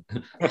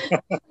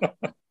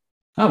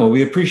 Well,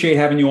 we appreciate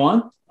having you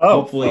on.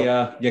 Hopefully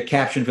your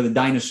caption for the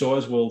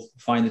dinosaurs will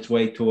find its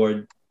way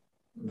toward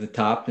the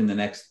top in the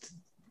next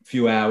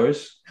few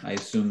hours. I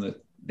assume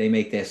that they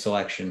make their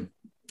selection,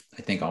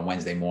 I think, on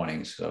Wednesday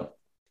mornings. So,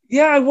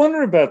 yeah, I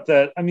wonder about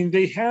that. I mean,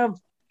 they have,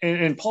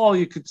 and Paul,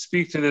 you could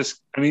speak to this.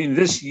 I mean,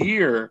 this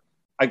year,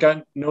 I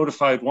got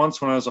notified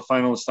once when I was a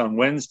finalist on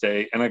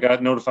Wednesday, and I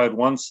got notified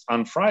once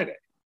on Friday.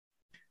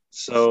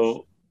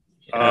 So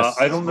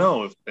I don't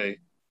know if they...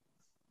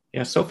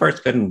 Yeah, so far it's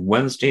been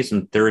Wednesdays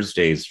and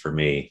Thursdays for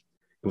me.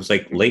 It was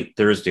like late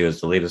Thursday was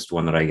the latest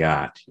one that I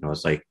got. It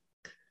was like,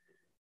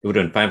 it would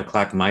have been 5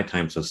 o'clock my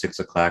time, so 6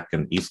 o'clock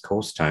in East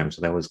Coast time.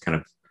 So that was kind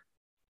of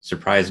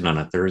surprising on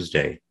a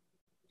Thursday.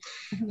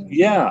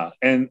 Yeah,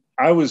 and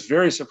I was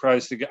very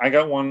surprised I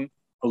got one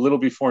a little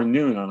before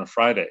noon on a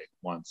Friday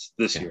once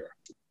this year.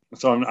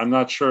 So I'm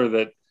not sure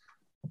that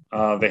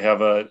they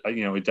have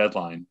a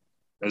deadline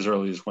as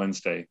early as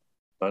Wednesday,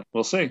 but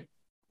we'll see.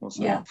 We'll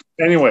see. Yeah.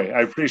 Anyway,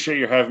 I appreciate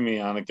you having me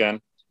on again.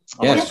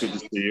 Always good to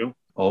see you.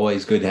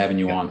 Always good having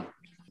you on.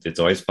 It's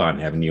always fun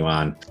having you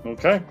on.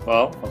 Okay.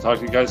 Well, I'll talk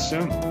to you guys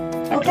soon.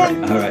 Okay.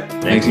 All right.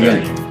 Thanks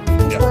again.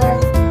 Thanks,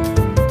 Laura.